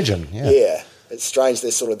 can imagine. Yeah, it's strange.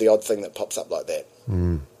 There's sort of the odd thing that pops up like that.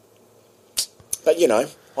 But,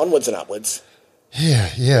 onwards and upwards.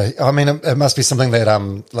 Yeah. I mean, it must be something that,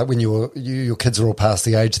 like when your kids are all past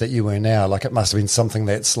the age that you were now, like it must have been something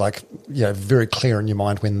that's like, very clear in your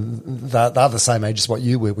mind when they're the same age as what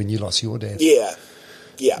you were when you lost your dad.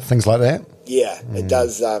 Yeah. Things like that. Yeah, it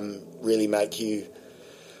does really make you,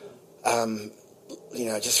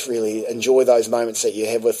 just really enjoy those moments that you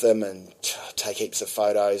have with them and take heaps of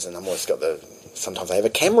photos. And sometimes I have a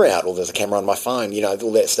camera out or there's a camera on my phone,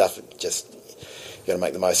 all that stuff. Just, you got to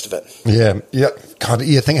make the most of it. Yeah. God,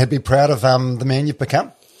 you think he'd be proud of the man you've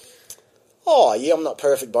become? Oh, yeah, I'm not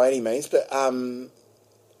perfect by any means, but I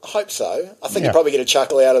hope so. I think he'd probably get a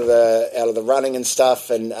chuckle out of the running and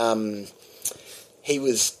stuff, and he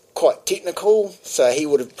was quite technical, so he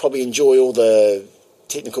would have probably enjoyed all the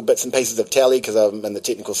technical bits and pieces of tally, because I'm in the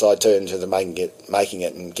technical side too, in terms of making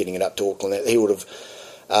it and getting it up to Auckland. He would have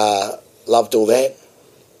loved all that.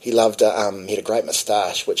 He loved. He had a great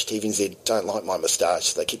moustache, which TVNZ don't like my moustache.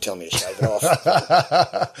 So they keep telling me to shave it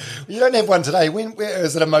off. You don't have one today.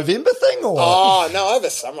 Is it a Movember thing or? Oh no, over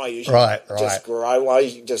summer I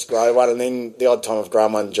usually just grow one, and then the odd time I've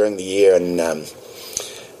grown one during the year, and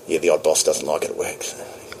the odd boss doesn't like it at work. So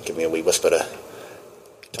give me a wee whisper to.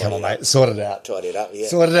 Come on, mate. Sort it out. Tidy it up, yeah.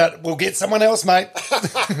 Sort it out. We'll get someone else, mate.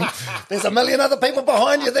 There's a million other people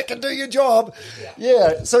behind you that can do your job.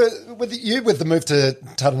 Yeah. So with the move to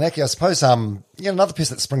Taranaki, I suppose, another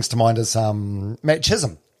person that springs to mind is Matt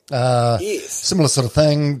Chisholm. Yes. Similar sort of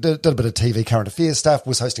thing. Did a bit of TV current affairs stuff.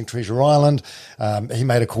 Was hosting Treasure Island. He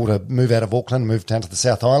made a call to move out of Auckland, move down to the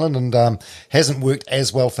South Island, and hasn't worked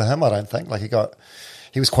as well for him, I don't think.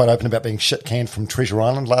 He was quite open about being shit canned from Treasure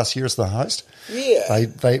Island last year as the host. Yeah.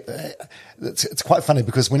 It's quite funny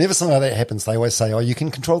because whenever something like that happens, they always say, "Oh, you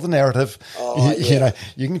can control the narrative." You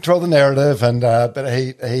can control the narrative. And but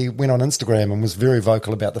he went on Instagram and was very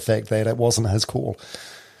vocal about the fact that it wasn't his call.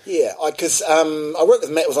 Yeah, because I worked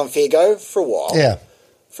with Matt, was on Fair Go for a while. Yeah.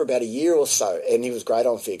 For about a year or so, and he was great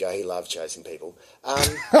on Fair Go. He loved chasing people.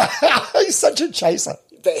 He's such a chaser.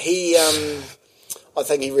 But he, I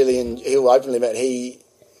think he'll openly admit he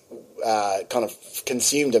kind of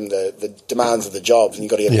consumed him the demands of the jobs, and you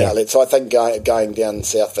got to get the outlet. So I think going down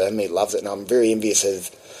south for him, he loves it, and I'm very envious of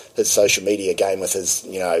his social media game with his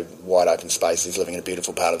wide open space. He's living in a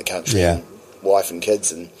beautiful part of the country, and wife and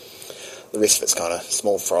kids, and the rest of it's kind of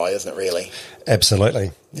small fry, isn't it? Really.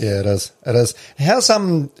 Absolutely. Yeah, it is. It is.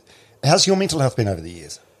 How's your mental health been over the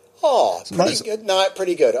years? Oh, pretty good. No,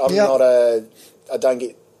 pretty good. I don't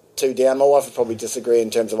get too down. My wife would probably disagree in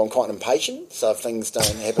terms of I'm quite impatient, so if things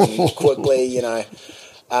don't happen quickly,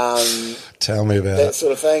 tell me about that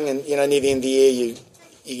sort of thing. And near the end of the year, you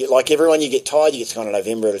get, like everyone, you get tired. You get to kind of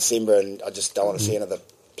November or December, and I just don't want to see another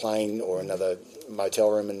plane or another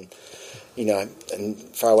motel room, and in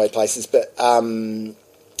faraway places. But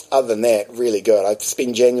other than that, really good. I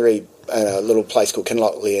spent January in a little place called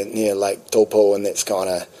Kinlochleigh near Lake Taupo, and that's kind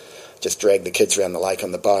of just drag the kids around the lake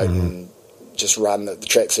on the boat and just run. The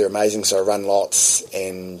tracks are amazing, so I run lots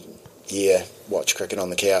and watch cricket on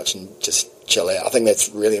the couch and just chill out. I think that's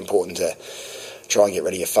really important, to try and get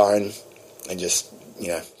rid of your phone and just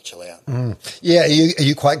chill out. Yeah, are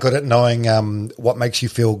you quite good at knowing what makes you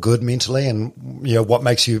feel good mentally and what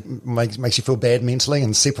makes you feel bad mentally,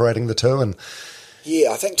 and separating the two? And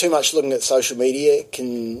I think too much looking at social media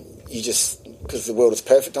because the world is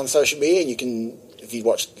perfect on social media, and if you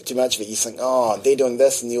watch too much of it, you think, oh, they're doing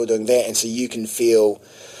this and you're doing that, and so you can feel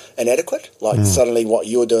inadequate, like suddenly what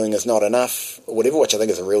you're doing is not enough or whatever, which I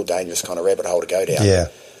think is a real dangerous kind of rabbit hole to go down. Yeah.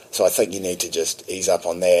 So I think you need to just ease up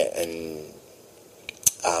on that and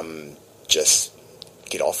just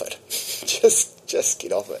get off it. just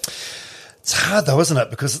get off it. It's hard though, isn't it?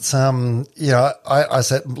 Because it's I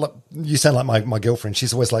said, look, you sound like my girlfriend.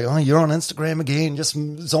 She's always like, "Oh, you're on Instagram again, just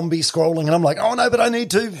zombie scrolling," and I'm like, "Oh no, but I need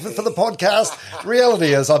to for the podcast."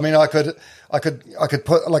 Reality is, I mean, I could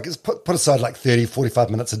put aside like 30, 45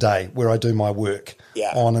 minutes a day where I do my work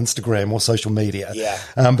on Instagram or social media. Yeah.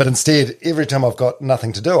 But instead, every time I've got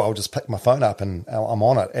nothing to do, I'll just pick my phone up and I'm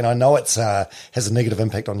on it. And I know it's has a negative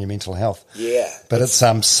impact on your mental health. Yeah. But it's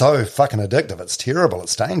so fucking addictive. It's terrible.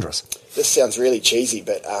 It's dangerous. This sounds really cheesy,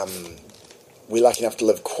 but we're lucky enough to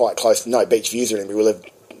live quite close. No beach views or anything. We live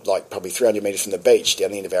like probably 300 metres from the beach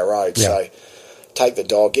down the end of our road. Yeah. So take the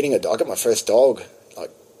dog. I got my first dog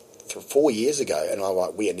 4 years ago, and I'm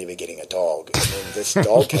like, we are never getting a dog. And then this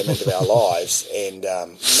dog came into our lives, and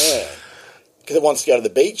man, because it wants to go to the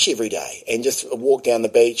beach every day and just walk down the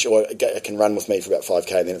beach, or it can run with me for about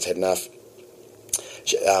 5k, and then it's had enough.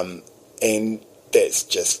 And that's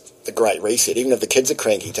just a great reset. Even if the kids are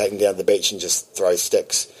cranky, take them down to the beach and just throw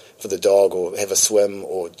sticks for the dog, or have a swim,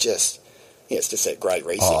 or just it's just that great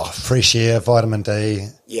reset. Oh, fresh air, vitamin D.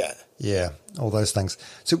 Yeah, all those things.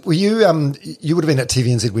 So were you, you would have been at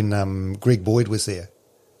TVNZ when Greg Boyd was there?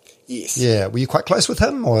 Yes. Yeah. Were you quite close with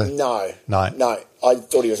him? Or No. No. I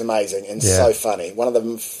thought he was amazing and so funny. One of the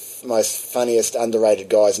most funniest, underrated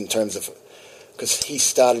guys in terms of, because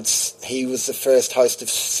he was the first host of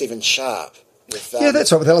 7 Sharp.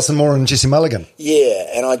 That's right, with Alison Moore and Jesse Mulligan. Yeah,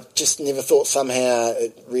 and I just never thought somehow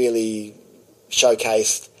it really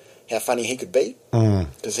showcased how funny he could be,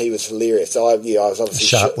 because he was hilarious. So I was obviously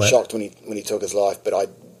shocked when he took his life, but I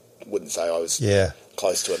wouldn't say I was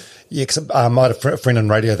close to him. Yeah, because I had a friend on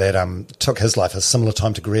radio that took his life at a similar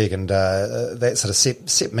time to Greg, and that sort of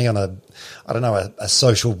set me on a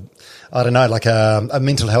social, like a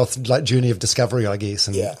mental health journey of discovery, I guess.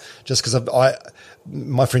 And just because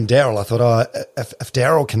my friend Daryl, I thought, if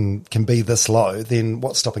Daryl can be this low, then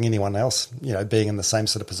what's stopping anyone else, being in the same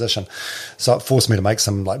sort of position? So it forced me to make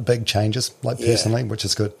some like big changes, like personally, which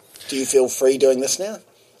is good. Do you feel free doing this now?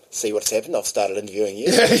 See what's happened. I've started interviewing you.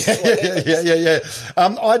 Yeah.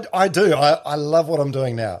 I do. I love what I'm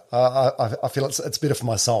doing now. I feel it's better for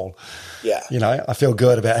my soul. Yeah. I feel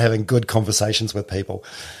good about having good conversations with people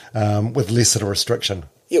with less sort of restriction.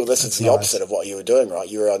 Yeah, well, this is the opposite of what you were doing, right?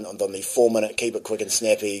 You were on the 4-minute, keep it quick and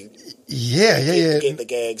snappy. Yeah. Get the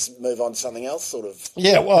gags, move on to something else, sort of.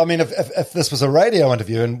 Yeah, well, I mean, if this was a radio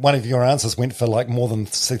interview and one of your answers went for like more than,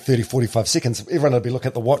 say, 30, 45 seconds, everyone would be looking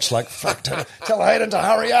at the watch like, fuck, tell Hadyn to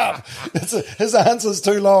hurry up. His answer's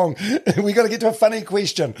too long. We got to get to a funny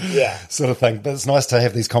question. Yeah. Sort of thing. But it's nice to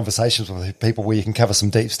have these conversations with people where you can cover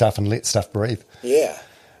some deep stuff and let stuff breathe. Yeah.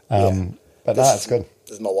 But no, it's good.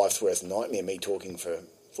 This is my wife's worst nightmare, me talking for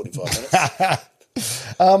 45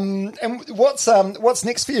 minutes. And what's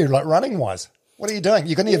next for you, like running wise? What are you doing?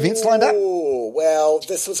 You got any events lined up? Oh, well,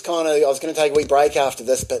 this was I was going to take a wee break after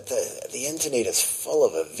this, but the internet is full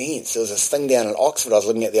of events. There was this thing down in Oxford I was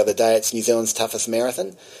looking at the other day. It's New Zealand's toughest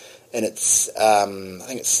marathon, and it's I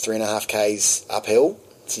think it's 3.5 k's uphill.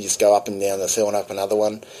 So you just go up and down this hill and up another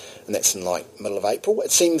one, and that's in like middle of April.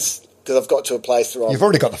 It seems, because I've got to a place where you've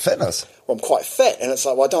already got the fitness. Well, I'm quite fit, and it's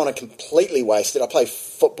like, well, I don't want to completely waste it. I play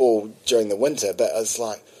football during the winter, but it's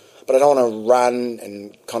like, but I don't want to run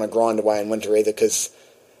and kind of grind away in winter either, because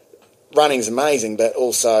running's amazing, but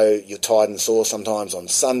also you're tired and sore sometimes on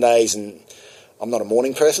Sundays, and I'm not a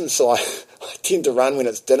morning person, so I tend to run when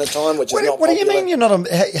it's dinner time, which is not What popular. do you mean you're not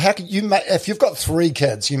how can you, if you've got 3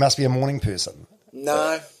 kids, you must be a morning person?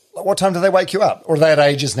 No. What time do they wake you up? Or are they at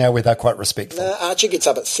ages now where they're quite respectful? No, Archie gets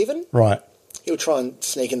up at 7. Right. He'll try and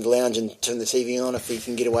sneak in the lounge and turn the TV on if he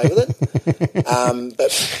can get away with it.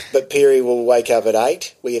 But Perry will wake up at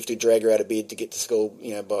 8. We have to drag her out of bed to get to school,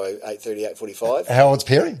 by 8:30, 8:45. How old's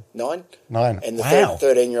Perry? 9. 9. And the Wow.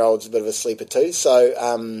 13-year-old's a bit of a sleeper too.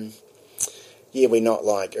 So, we're not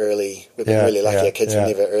like early. We've been really lucky. Our kids were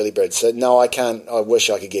never early birds. So, no, I can't. I wish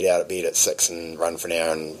I could get out of bed at 6 and run for an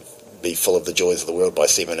hour and be full of the joys of the world by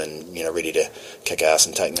 7 and, ready to kick ass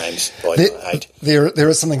and take names by 8. There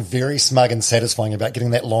is something very smug and satisfying about getting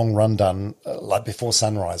that long run done, like before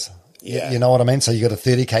sunrise. Yeah. You know what I mean? So you got a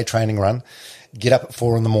 30K training run, get up at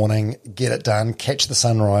 4 a.m, get it done, catch the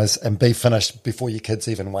sunrise and be finished before your kids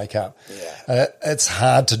even wake up. Yeah. It's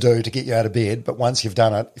hard to do to get you out of bed, but once you've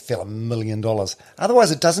done it, you feel $1 million. Otherwise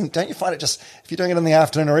it doesn't, don't you find it just, if you're doing it in the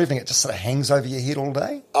afternoon or evening, it just sort of hangs over your head all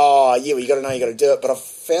day? Oh, yeah, well, you got to know you got to do it. But I've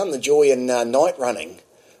found the joy in night running.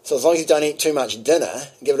 So as long as you don't eat too much dinner,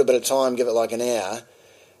 give it a bit of time, give it like an hour.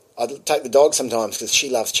 I take the dog sometimes because she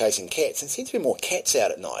loves chasing cats, and there seems to be more cats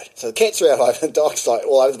out at night. So the cats are out over, the dog's like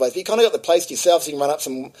all over the place. But you kind of got the place to yourself, so you can run up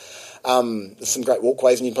there's some great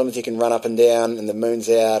walkways in Plymouth you can run up and down, and the moon's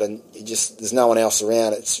out, and there's no one else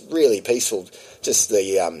around. It's really peaceful. Just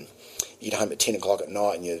you get home at 10 o'clock at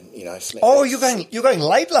night, and You're going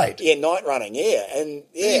late. Yeah, night running. Yeah, and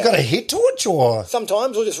yeah. You got a head torch or?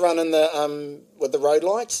 Sometimes we'll just run in the with the road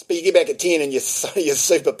lights, but you get back at 10 and you're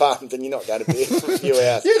super pumped, and you're not going to bed for a few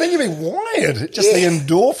hours. Yeah, then you'll be wired. Just the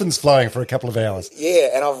endorphins flowing for a couple of hours. Yeah,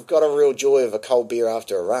 and I've got a real joy of a cold beer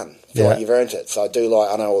after a run. I feel like you've earned it. So I do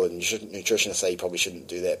I know all the nutritionists say you probably shouldn't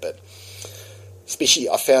do that, but especially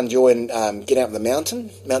I found joy in getting up in the mountain,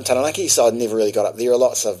 Mount Taranaki, so I'd never really got up there a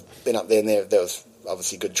lot, so I've been up there, and there was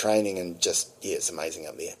obviously good training, and just, it's amazing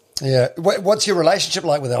up there. Yeah. What's your relationship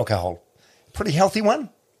like with alcohol? Pretty healthy one?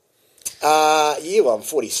 Well, I'm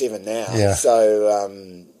 47 now, so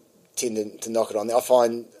tend to knock it on there. I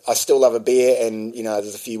find I still love a beer, and,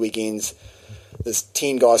 there's a few weekends. There's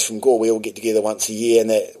 10 guys from Gore. We all get together once a year,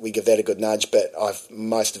 and we give that a good nudge. But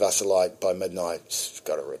most of us are like, by midnight, just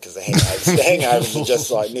got to, because the hangovers are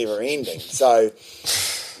just like never ending. So,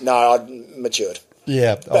 no, I'd matured.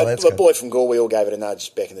 Yeah, but the boy from Gore, we all gave it a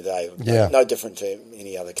nudge back in the day. Yeah, no different to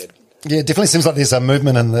any other kid. Yeah, it definitely seems like there's a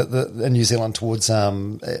movement in New Zealand towards,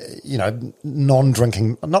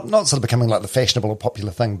 non-drinking, not sort of becoming like the fashionable or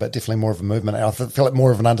popular thing, but definitely more of a movement. I feel like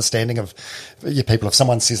more of an understanding of people. If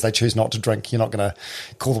someone says they choose not to drink, you're not going to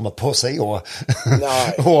call them a pussy or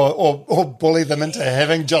or bully them into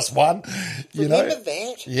having just one. Remember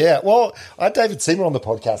that? Yeah. Well, I had David Seymour on the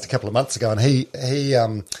podcast a couple of months ago, and he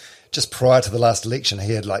just prior to the last election,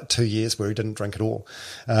 he had like 2 years where he didn't drink at all.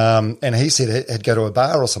 And he said he'd go to a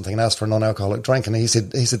bar or something and ask for a non-alcoholic drink. And he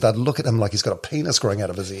said they'd look at him like he's got a penis growing out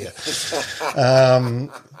of his ear,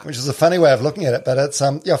 which is a funny way of looking at it. But it's,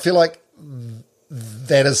 I feel like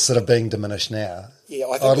that is sort of being diminished now. Yeah,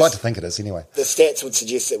 I think I'd like to think it is anyway. The stats would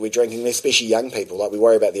suggest that we're drinking, especially young people. Like, we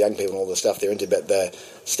worry about the young people and all the stuff they're into, but the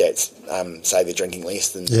stats say they're drinking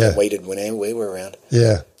less than we did when we were around.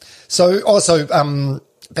 Yeah. So also,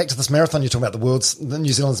 back to this marathon, you're talking about the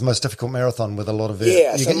New Zealand's most difficult marathon with a lot of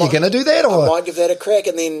Yeah. You're going to do that? Or? I might give that a crack.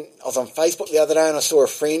 And then I was on Facebook the other day and I saw a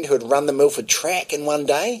friend who had run the Milford track in one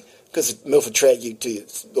day. Because Milford track,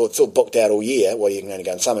 it's all booked out all year. Well, you can only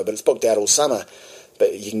go in summer, but it's booked out all summer.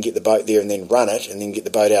 But you can get the boat there and then run it and then get the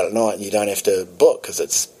boat out at night and you don't have to book because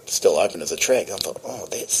it's still open as a track. And I thought,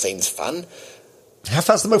 that seems fun. How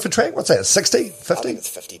far's the Milford track? What's that, 60, 50? I think it's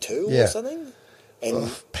 52 or something.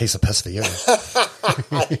 And piece of piss for you.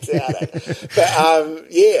 I doubt it.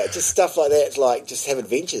 But, just stuff like that. It's like, just have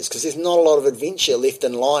adventures because there's not a lot of adventure left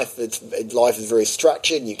in life. Life is very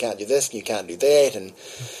structured and you can't do this and you can't do that. And,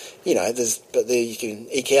 you can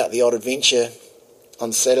eke out the odd adventure.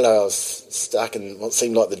 On Saturday, I was stuck in what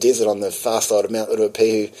seemed like the desert on the far side of Mount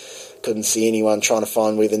Uruapihu. Couldn't see anyone, trying to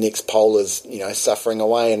find where the next pole is, suffering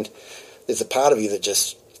away. And there's a part of you that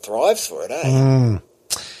just thrives for it,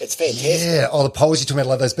 It's fantastic. Yeah. Oh, the poles you're talking about,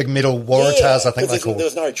 like those big metal waratahs, I think they're called. There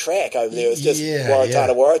was no track over there. It was just waratah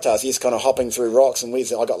to waratahs. You're just kind of hopping through rocks. And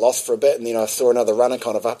I got lost for a bit. And then I saw another runner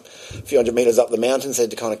kind of up a few hundred metres up the mountains. Had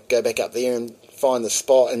to kind of go back up there and find the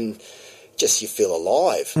spot. And just you feel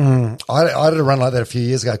alive. I did a run like that a few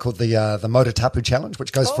years ago called the Motor Tapu Challenge,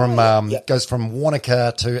 which goes goes from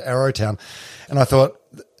Wanaka to Arrowtown. And I thought,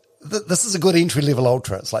 this is a good entry-level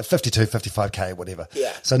ultra. It's like 52, 55K, whatever.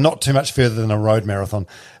 Yeah. So not too much further than a road marathon.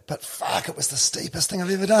 But fuck, it was the steepest thing I've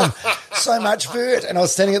ever done. So much vert. And I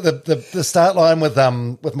was standing at the start line with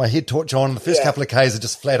my head torch on. The first couple of Ks are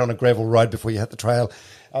just flat on a gravel road before you hit the trail.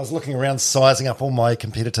 I was looking around, sizing up all my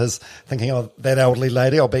competitors, thinking, that elderly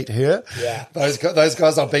lady, I'll beat her. Yeah. Those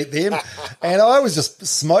guys, I'll beat them. And I was just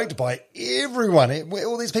smoked by everyone.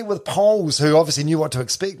 All these people with poles who obviously knew what to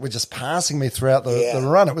expect were just passing me throughout the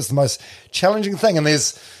run. It was the most challenging thing. And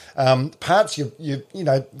there's parts,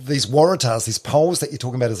 these waratahs, these poles that you're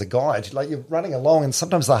talking about as a guide, like you're running along and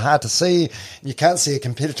sometimes they're hard to see. You can't see a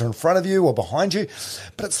competitor in front of you or behind you.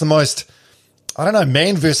 But it's the most... I don't know,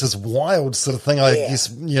 man versus wild sort of thing, I guess,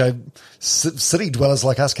 city dwellers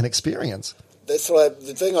like us can experience. That's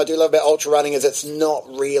the thing I do love about ultra running is it's not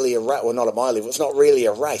really a race. Well, not at my level. It's not really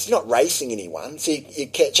a race. You're not racing anyone. So you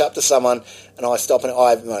catch up to someone and I stop and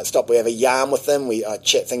we have a yarn with them. I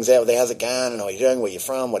chat things out with them. How's it going? And what are you doing? Where you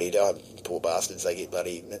from? What are you doing? Poor bastards, they get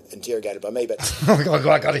bloody interrogated by me. But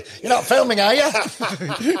you're not filming, are you?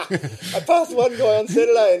 I passed one guy on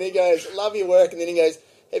Saturday and he goes, love your work. And then he goes,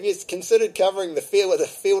 have you considered covering the field with a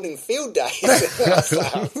fielding field days? Catch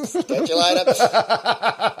you later.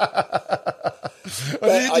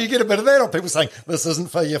 Do you get a bit of that, or people saying, this isn't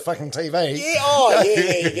for your fucking TV? Yeah,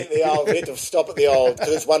 you get the old, we had to stop at the old, because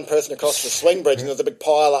there's one person across the swing bridge and there's a big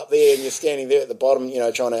pile up there and you're standing there at the bottom,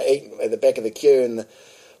 trying to eat at the back of the queue, and the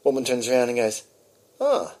woman turns around and goes,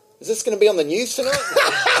 is this going to be on the news tonight?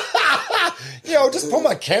 I'll just pull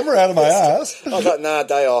my camera out of my ass. I was like, nah,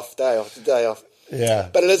 day off. Yeah.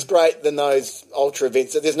 But it is great than those ultra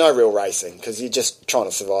events. There's no real racing because you're just trying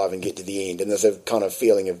to survive and get to the end. And there's a kind of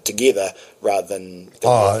feeling of together rather than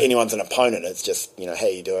anyone's an opponent. It's just, how are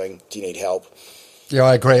you doing? Do you need help? Yeah,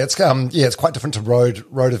 I agree. It's it's quite different to road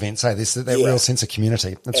events. There's that real sense of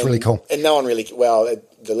community. It's really cool. And no one really,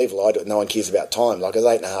 at the level I do it, no one cares about time. Like, it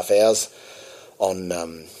was 8.5 hours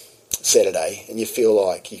on Saturday, and you feel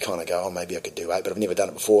like you kind of go, maybe I could do 8, but I've never done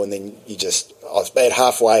it before. And then I was about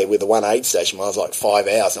halfway with the 1 aid station where I was like 5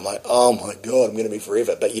 hours. I'm like, oh my God, I'm going to be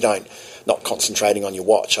forever. But not concentrating on your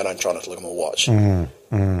watch. I don't try not to look at my watch. Yeah,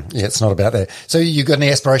 it's not about that. So you got any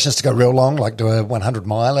aspirations to go real long, like do a 100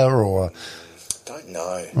 miler or? Don't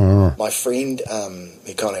know. My friend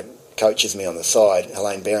who kind of coaches me on the side,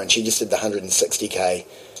 Elaine Barron, she just did the 160k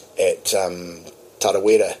at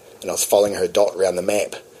Tarawera, and I was following her dot around the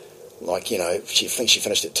map. Like, she thinks she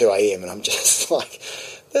finished at 2 a.m. and I'm just like,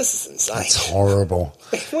 this is insane. It's horrible.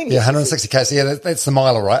 160k. So that's the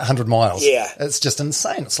miler, right? 100 miles. Yeah. It's just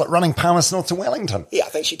insane. It's like running Palmerston North to Wellington. Yeah, I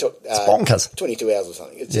think she took it's bonkers. 22 hours or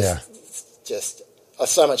something. It's just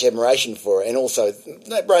so much admiration for her, and also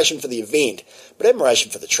admiration for the event, but admiration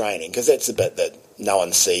for the training, because that's the bit that no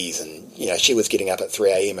one sees. And, she was getting up at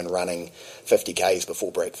 3 a.m. and running 50Ks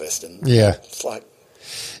before breakfast. And it's like,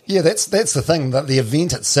 yeah, that's the thing, that the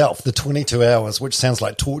event itself, the 22 hours, which sounds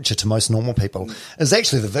like torture to most normal people, is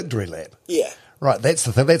actually the victory lap. Yeah. Right, that's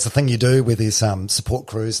the thing. That's the thing you do where there's support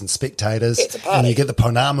crews and spectators, it's a party. And you get the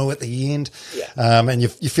ponamu at the end, and you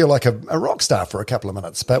feel like a rock star for a couple of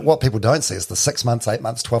minutes. But what people don't see is the 6 months, 8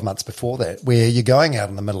 months, 12 months before that, where you're going out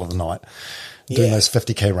in the middle of the night doing those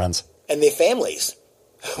 50k runs. And their families.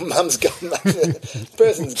 Mum's gone. The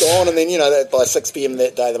person's gone, and then, that by 6 p.m.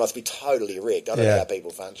 that day, they must be totally wrecked. I don't know how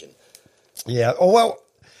people function. Yeah. Oh, well,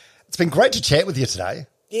 it's been great to chat with you today.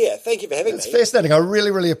 Yeah, thank you for having me. It's fascinating. I really,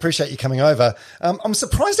 really appreciate you coming over. I'm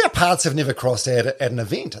surprised our paths have never crossed at an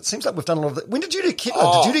event. It seems like we've done a lot of it. When did you do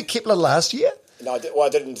Kepler? Did you do Kepler last year? No, I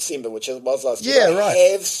did in December, which was last year. Yeah, right.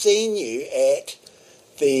 I have seen you at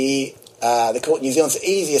they call it New Zealand's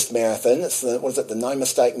easiest marathon. It's the No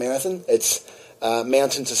Mistake Marathon. It's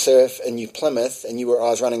mountain to surf in New Plymouth, and I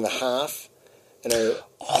was running the half.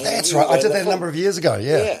 That's right. I did that a number of years ago.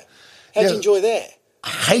 Yeah. How'd you enjoy that? I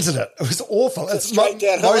hated it. It was awful. It's straight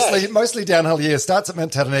downhill. Mostly downhill. Yeah, starts at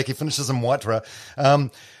Mount Taranaki, finishes in Waitara.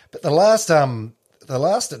 But the last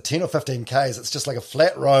 10 or 15 Ks, it's just like a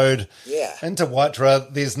flat road into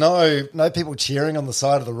Waitara. There's no people cheering on the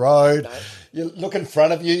side of the road. No. You look in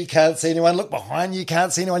front of you, you can't see anyone. Look behind you, you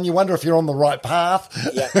can't see anyone. You wonder if you're on the right path.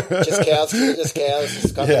 Yeah, just cows.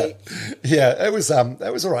 Just country. Yeah, it was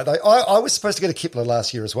all right. I was supposed to go to Kepler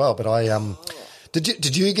last year as well, but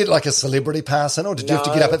Did you get like a celebrity pass in, or did you have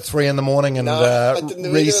to get up at 3 a.m.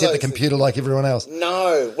 and reset the computer like everyone else?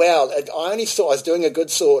 No. Well, I only saw I was doing a good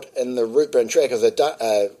sort in the route burn track. I was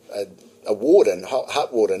a warden,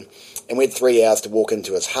 hut warden, and we had 3 hours to walk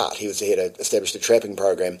into his hut. He had established a trapping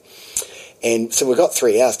program. And so we got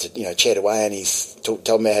 3 hours to chat away, and he's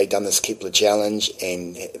told me how he'd done this Kepler challenge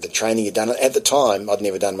and the training he'd done. At the time, I'd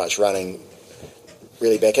never done much running,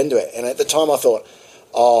 really back into it. And at the time, I thought,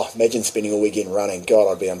 imagine spending all weekend running.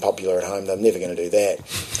 God, I'd be unpopular at home. I'm never going to do that.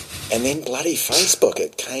 And then bloody Facebook,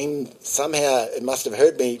 it came somehow. It must have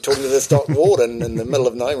heard me talking to this Doc Warden in the middle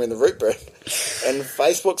of nowhere in the route burn. And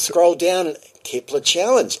Facebook scrolled down and Kepler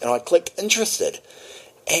challenge, and I clicked interested.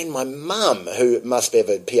 And my mum, who must have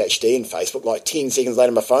a PhD in Facebook, like 10 seconds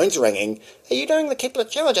later, my phone's ringing. Are you doing the Kepler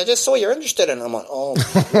challenge? I just saw you're interested in it. I'm like, oh,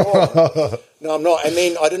 my God. No, I'm not. And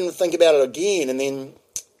then I didn't think about it again. And then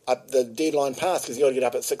the deadline passed because you got to get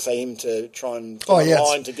up at 6 a.m. to try and get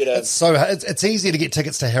online to get a... It's easier to get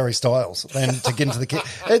tickets to Harry Styles than to get into the...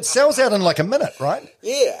 It sells out in like a minute, right?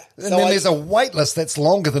 Yeah. And then there's a wait list that's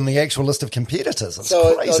longer than the actual list of competitors. It's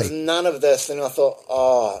crazy. There was none of this, and I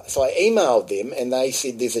thought, so I emailed them, and they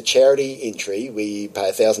said there's a charity entry where you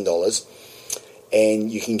pay $1,000,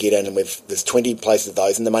 and you can get in, and there's 20 places of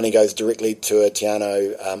those, and the money goes directly to a Te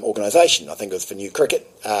Anau organisation. I think it was for new cricket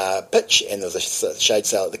pitch, and there was a shade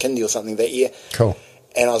sale at the Kindy or something that year. Cool.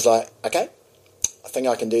 And I was like, okay, I think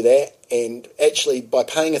I can do that. And actually, by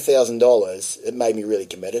paying $1,000, it made me really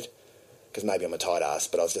committed, because maybe I'm a tight ass,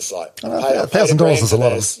 but I was just like, $1,000 is a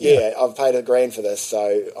lot of... Yeah, I've paid $1,000 for this,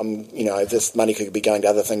 so this money could be going to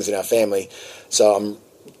other things in our family. So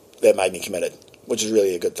that made me committed, which is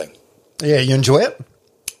really a good thing. Yeah, you enjoy it?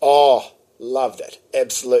 Oh, loved it.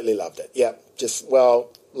 Absolutely loved it. Yeah,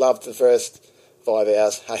 loved the first 5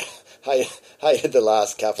 hours. Hated the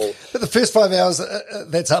last couple. But the first 5 hours,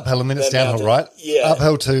 that's uphill, and then it's downhill, right? Yeah.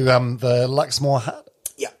 Uphill to the Luxmore Hut?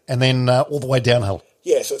 Yeah. And then all the way downhill?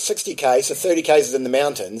 Yeah, so it's 60K, so 30K is in the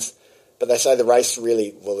mountains, but they say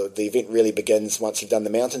the event really begins once you've done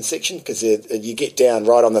the mountain section, because you get down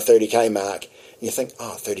right on the 30K mark, and you think,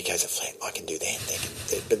 30K's a flat, I can do that.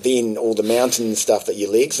 But then all the mountain stuff that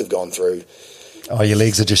your legs have gone through. Oh, your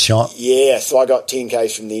legs are just shot? Yeah, so I got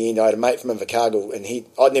 10Ks from the end. I had a mate from Invercargill, and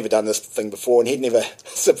I'd never done this thing before, and he'd never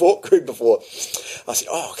support crude before. I said,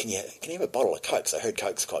 can you have a bottle of Coke? So I heard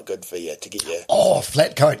Coke's quite good for you to get you. Oh,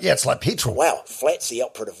 flat Coke. Yeah, it's like petrol. Wow, flat's the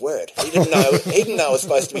operative word. He didn't know it was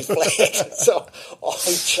supposed to be flat. So I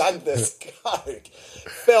chugged this Coke.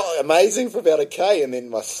 Felt amazing for about a K, and then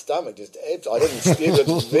my stomach I didn't steer it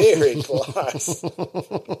very close.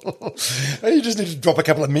 You just need to drop a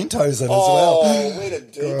couple of Mentos in as well. Oh, where to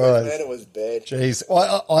do it, man, it was bad. Jeez.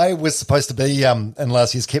 Well, I was supposed to be in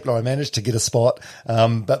last year's Kepler. I managed to get a spot,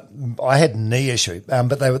 but I had a knee issue.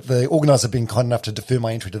 But the organisers have been kind enough to defer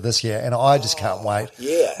my entry to this year, and I just can't wait.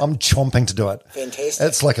 Yeah. I'm chomping to do it. Fantastic.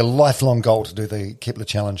 It's like a lifelong goal to do the Kepler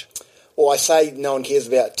challenge. Well, I say no one cares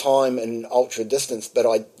about time and ultra distance, but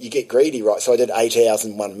you get greedy, right? So I did 8 hours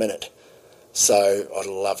in 1 minute. So I'd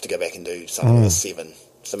love to go back and do something with 7.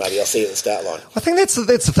 So maybe I'll see you at the start line. I think that's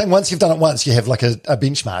the thing. Once you've done it once, you have like a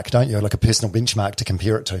benchmark, don't you? Like a personal benchmark to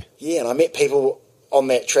compare it to. Yeah, and I met people on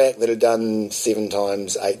that track that had done 7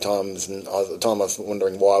 times, 8 times, and at the time I was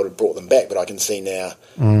wondering why I would have brought them back, but I can see now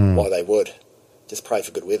why they would. Just pray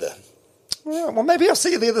for good weather. Yeah, well, maybe I'll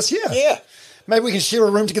see you there this year. Yeah. Maybe we can share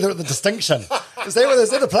a room together at the Distinction. Is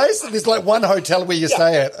that the place? There's like one hotel where you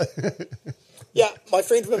stay at. Yeah, my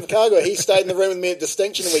friend from Invercargill, he stayed in the room with me at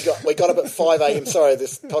Distinction, and we got up at 5 a.m. Sorry,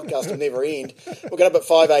 this podcast will never end. We got up at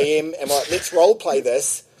 5 a.m. and we're like, let's role play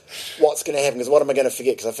this. what's going to happen, because what am I going to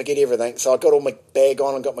forget? Because I forget everything. So I got all my bag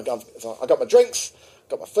on and I got my drinks,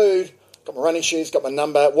 got my food, got my running shoes, got my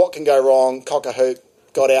number. What can go wrong? Cock a hoop.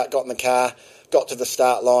 Got out, got in the car, got to the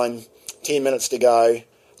start line, 10 minutes to go.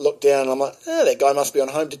 Looked down and I'm like, that guy must be on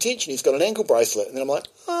home detention. He's got an ankle bracelet. And then I'm like,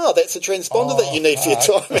 that's a transponder that you need for your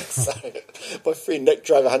time. So my friend Nick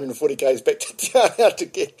drove 140 k's back to town to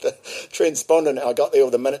get the transponder, and I got there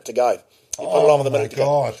with a minute to go. He put it on with a minute to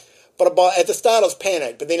go. But at the start I was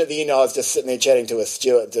panicked, but then at the end I was just sitting there chatting to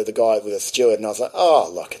the guy with a steward, and I was like,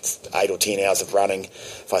 look, it's 8 or 10 hours of running.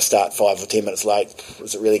 If I start 5 or 10 minutes late,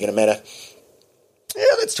 is it really going to matter? Yeah,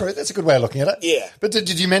 that's true. That's a good way of looking at it. Yeah. But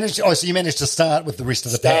did you manage... so you managed to start with the rest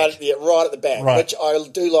of the pack? Yeah, right at the back, right. Which I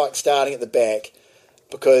do like starting at the back,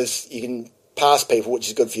 because you can pass people, which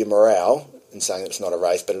is good for your morale, in saying that it's not a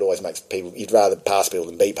race, but it always makes people... You'd rather pass people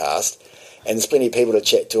than be passed. And there's plenty of people to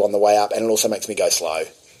chat to on the way up, and it also makes me go slow,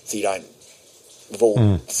 so you don't... We've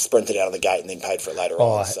all sprinted out of the gate and then paid for it later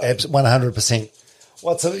on. So.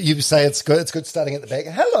 100%. You say it's good starting at the back.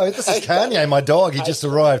 Hello, this is Kanye, my dog. He just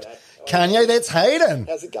arrived. Kanye, that's Hadyn.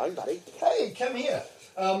 How's it going, buddy? Hey, come here.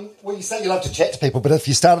 Well, you say you love to chat to people, but if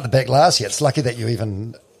you start at the back last year, it's lucky that you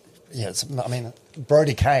even...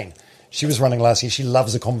 Brodie Kane, she was running last year. She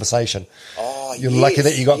loves a conversation. You're lucky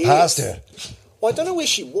that you got past her. Well, I don't know where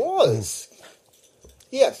she was.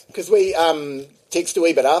 Yeah, because we texted a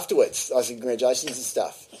wee bit afterwards. I said congratulations and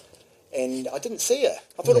stuff. And I didn't see her.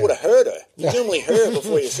 I thought I would have heard her. You normally hear her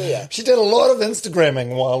before you see her. She did a lot of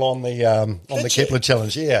Instagramming while on the Kepler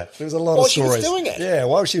Challenge. Yeah, there was a lot of stories. While she was doing it? Yeah,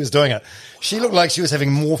 while she was doing it. She looked like she was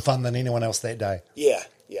having more fun than anyone else that day. Yeah,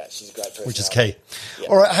 she's a great person. Which is key. Yeah.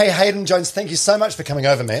 All right, hey, Hadyn Jones, thank you so much for coming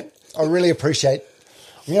over, man. I really appreciate...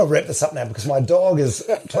 I'm going to wrap this up now because my dog is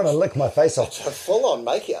trying to lick my face off. It's a full-on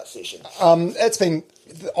make-out session.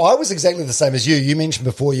 I was exactly the same as you. You mentioned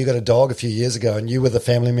before you got a dog a few years ago and you were the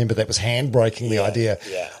family member that was handbraking the idea.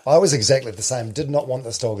 Yeah. I was exactly the same. Did not want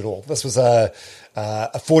this dog at all. This was a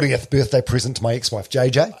 40th birthday present to my ex-wife,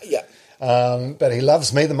 JJ. Yeah. But he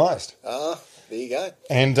loves me the most. There you go.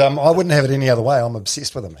 And I wouldn't have it any other way. I'm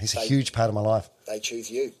obsessed with him. He's a huge part of my life. They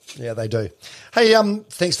choose you. Yeah, they do. Hey,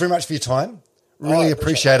 thanks very much for your time. Really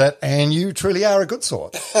appreciate it. And you truly are a good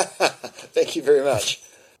sort. Thank you very much.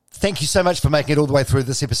 Thank you so much for making it all the way through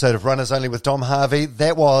this episode of Runners Only with Dom Harvey.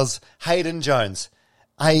 That was Hadyn Jones.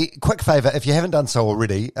 A quick favour, if you haven't done so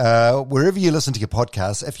already, wherever you listen to your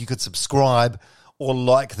podcast, if you could subscribe or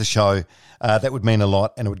like the show, that would mean a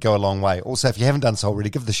lot and it would go a long way. Also, if you haven't done so already,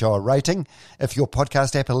 give the show a rating if your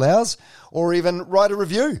podcast app allows, or even write a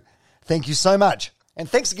review. Thank you so much. And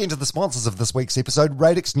thanks again to the sponsors of this week's episode,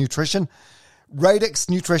 Radix Nutrition.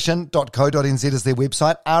 radixnutrition.co.nz is their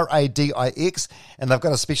website, RADIX, and they've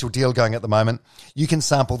got a special deal going at the moment. You can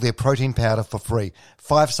sample their protein powder for free.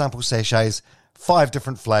 5 sample sachets, 5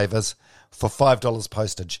 different flavours for $5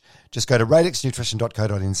 postage. Just go to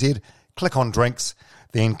radixnutrition.co.nz, click on drinks,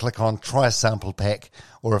 then click on try a sample pack,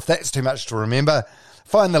 or if that's too much to remember,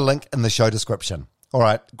 find the link in the show description. All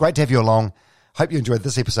right, great to have you along. Hope you enjoyed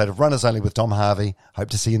this episode of Runners Only with Dom Harvey. Hope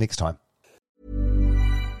to see you next time.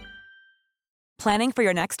 Planning for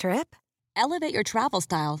your next trip? Elevate your travel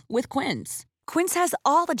style with Quince. Quince has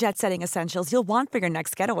all the jet-setting essentials you'll want for your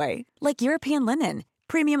next getaway, like European linen,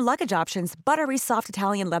 premium luggage options, buttery soft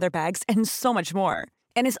Italian leather bags, and so much more.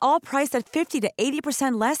 And is all priced at 50 to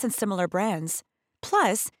 80% less than similar brands.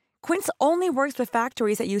 Plus, Quince only works with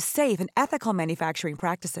factories that use safe and ethical manufacturing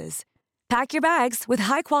practices. Pack your bags with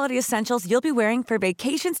high-quality essentials you'll be wearing for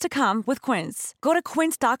vacations to come with Quince. Go to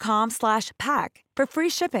quince.com/pack for free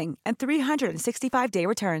shipping and 365-day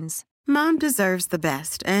returns. Mom deserves the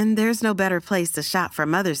best, and there's no better place to shop for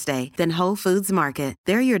Mother's Day than Whole Foods Market.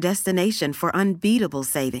 They're your destination for unbeatable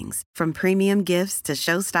savings, from premium gifts to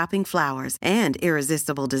show-stopping flowers and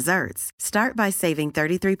irresistible desserts. Start by saving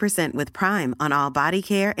 33% with Prime on all body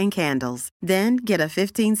care and candles. Then get a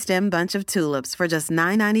 15-stem bunch of tulips for just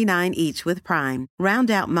 $9.99 each with Prime. Round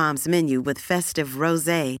out Mom's menu with festive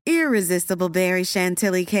rosé, irresistible berry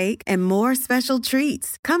chantilly cake, and more special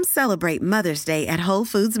treats. Come celebrate Mother's Day at Whole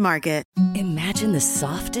Foods Market. Imagine the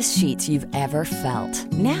softest sheets you've ever felt.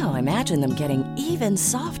 Now imagine them getting even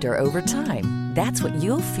softer over time. That's what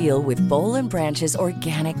you'll feel with Boll & Branch's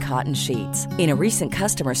organic cotton sheets. In a recent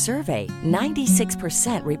customer survey,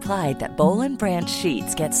 96% replied that Boll & Branch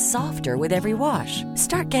sheets get softer with every wash.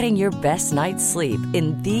 Start getting your best night's sleep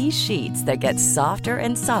in these sheets that get softer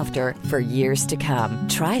and softer for years to come.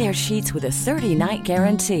 Try their sheets with a 30-night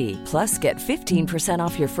guarantee. Plus, get 15%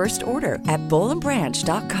 off your first order at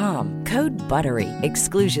bollandbranch.com. Code BUTTERY.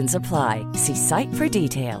 Exclusions apply. See site for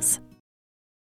details.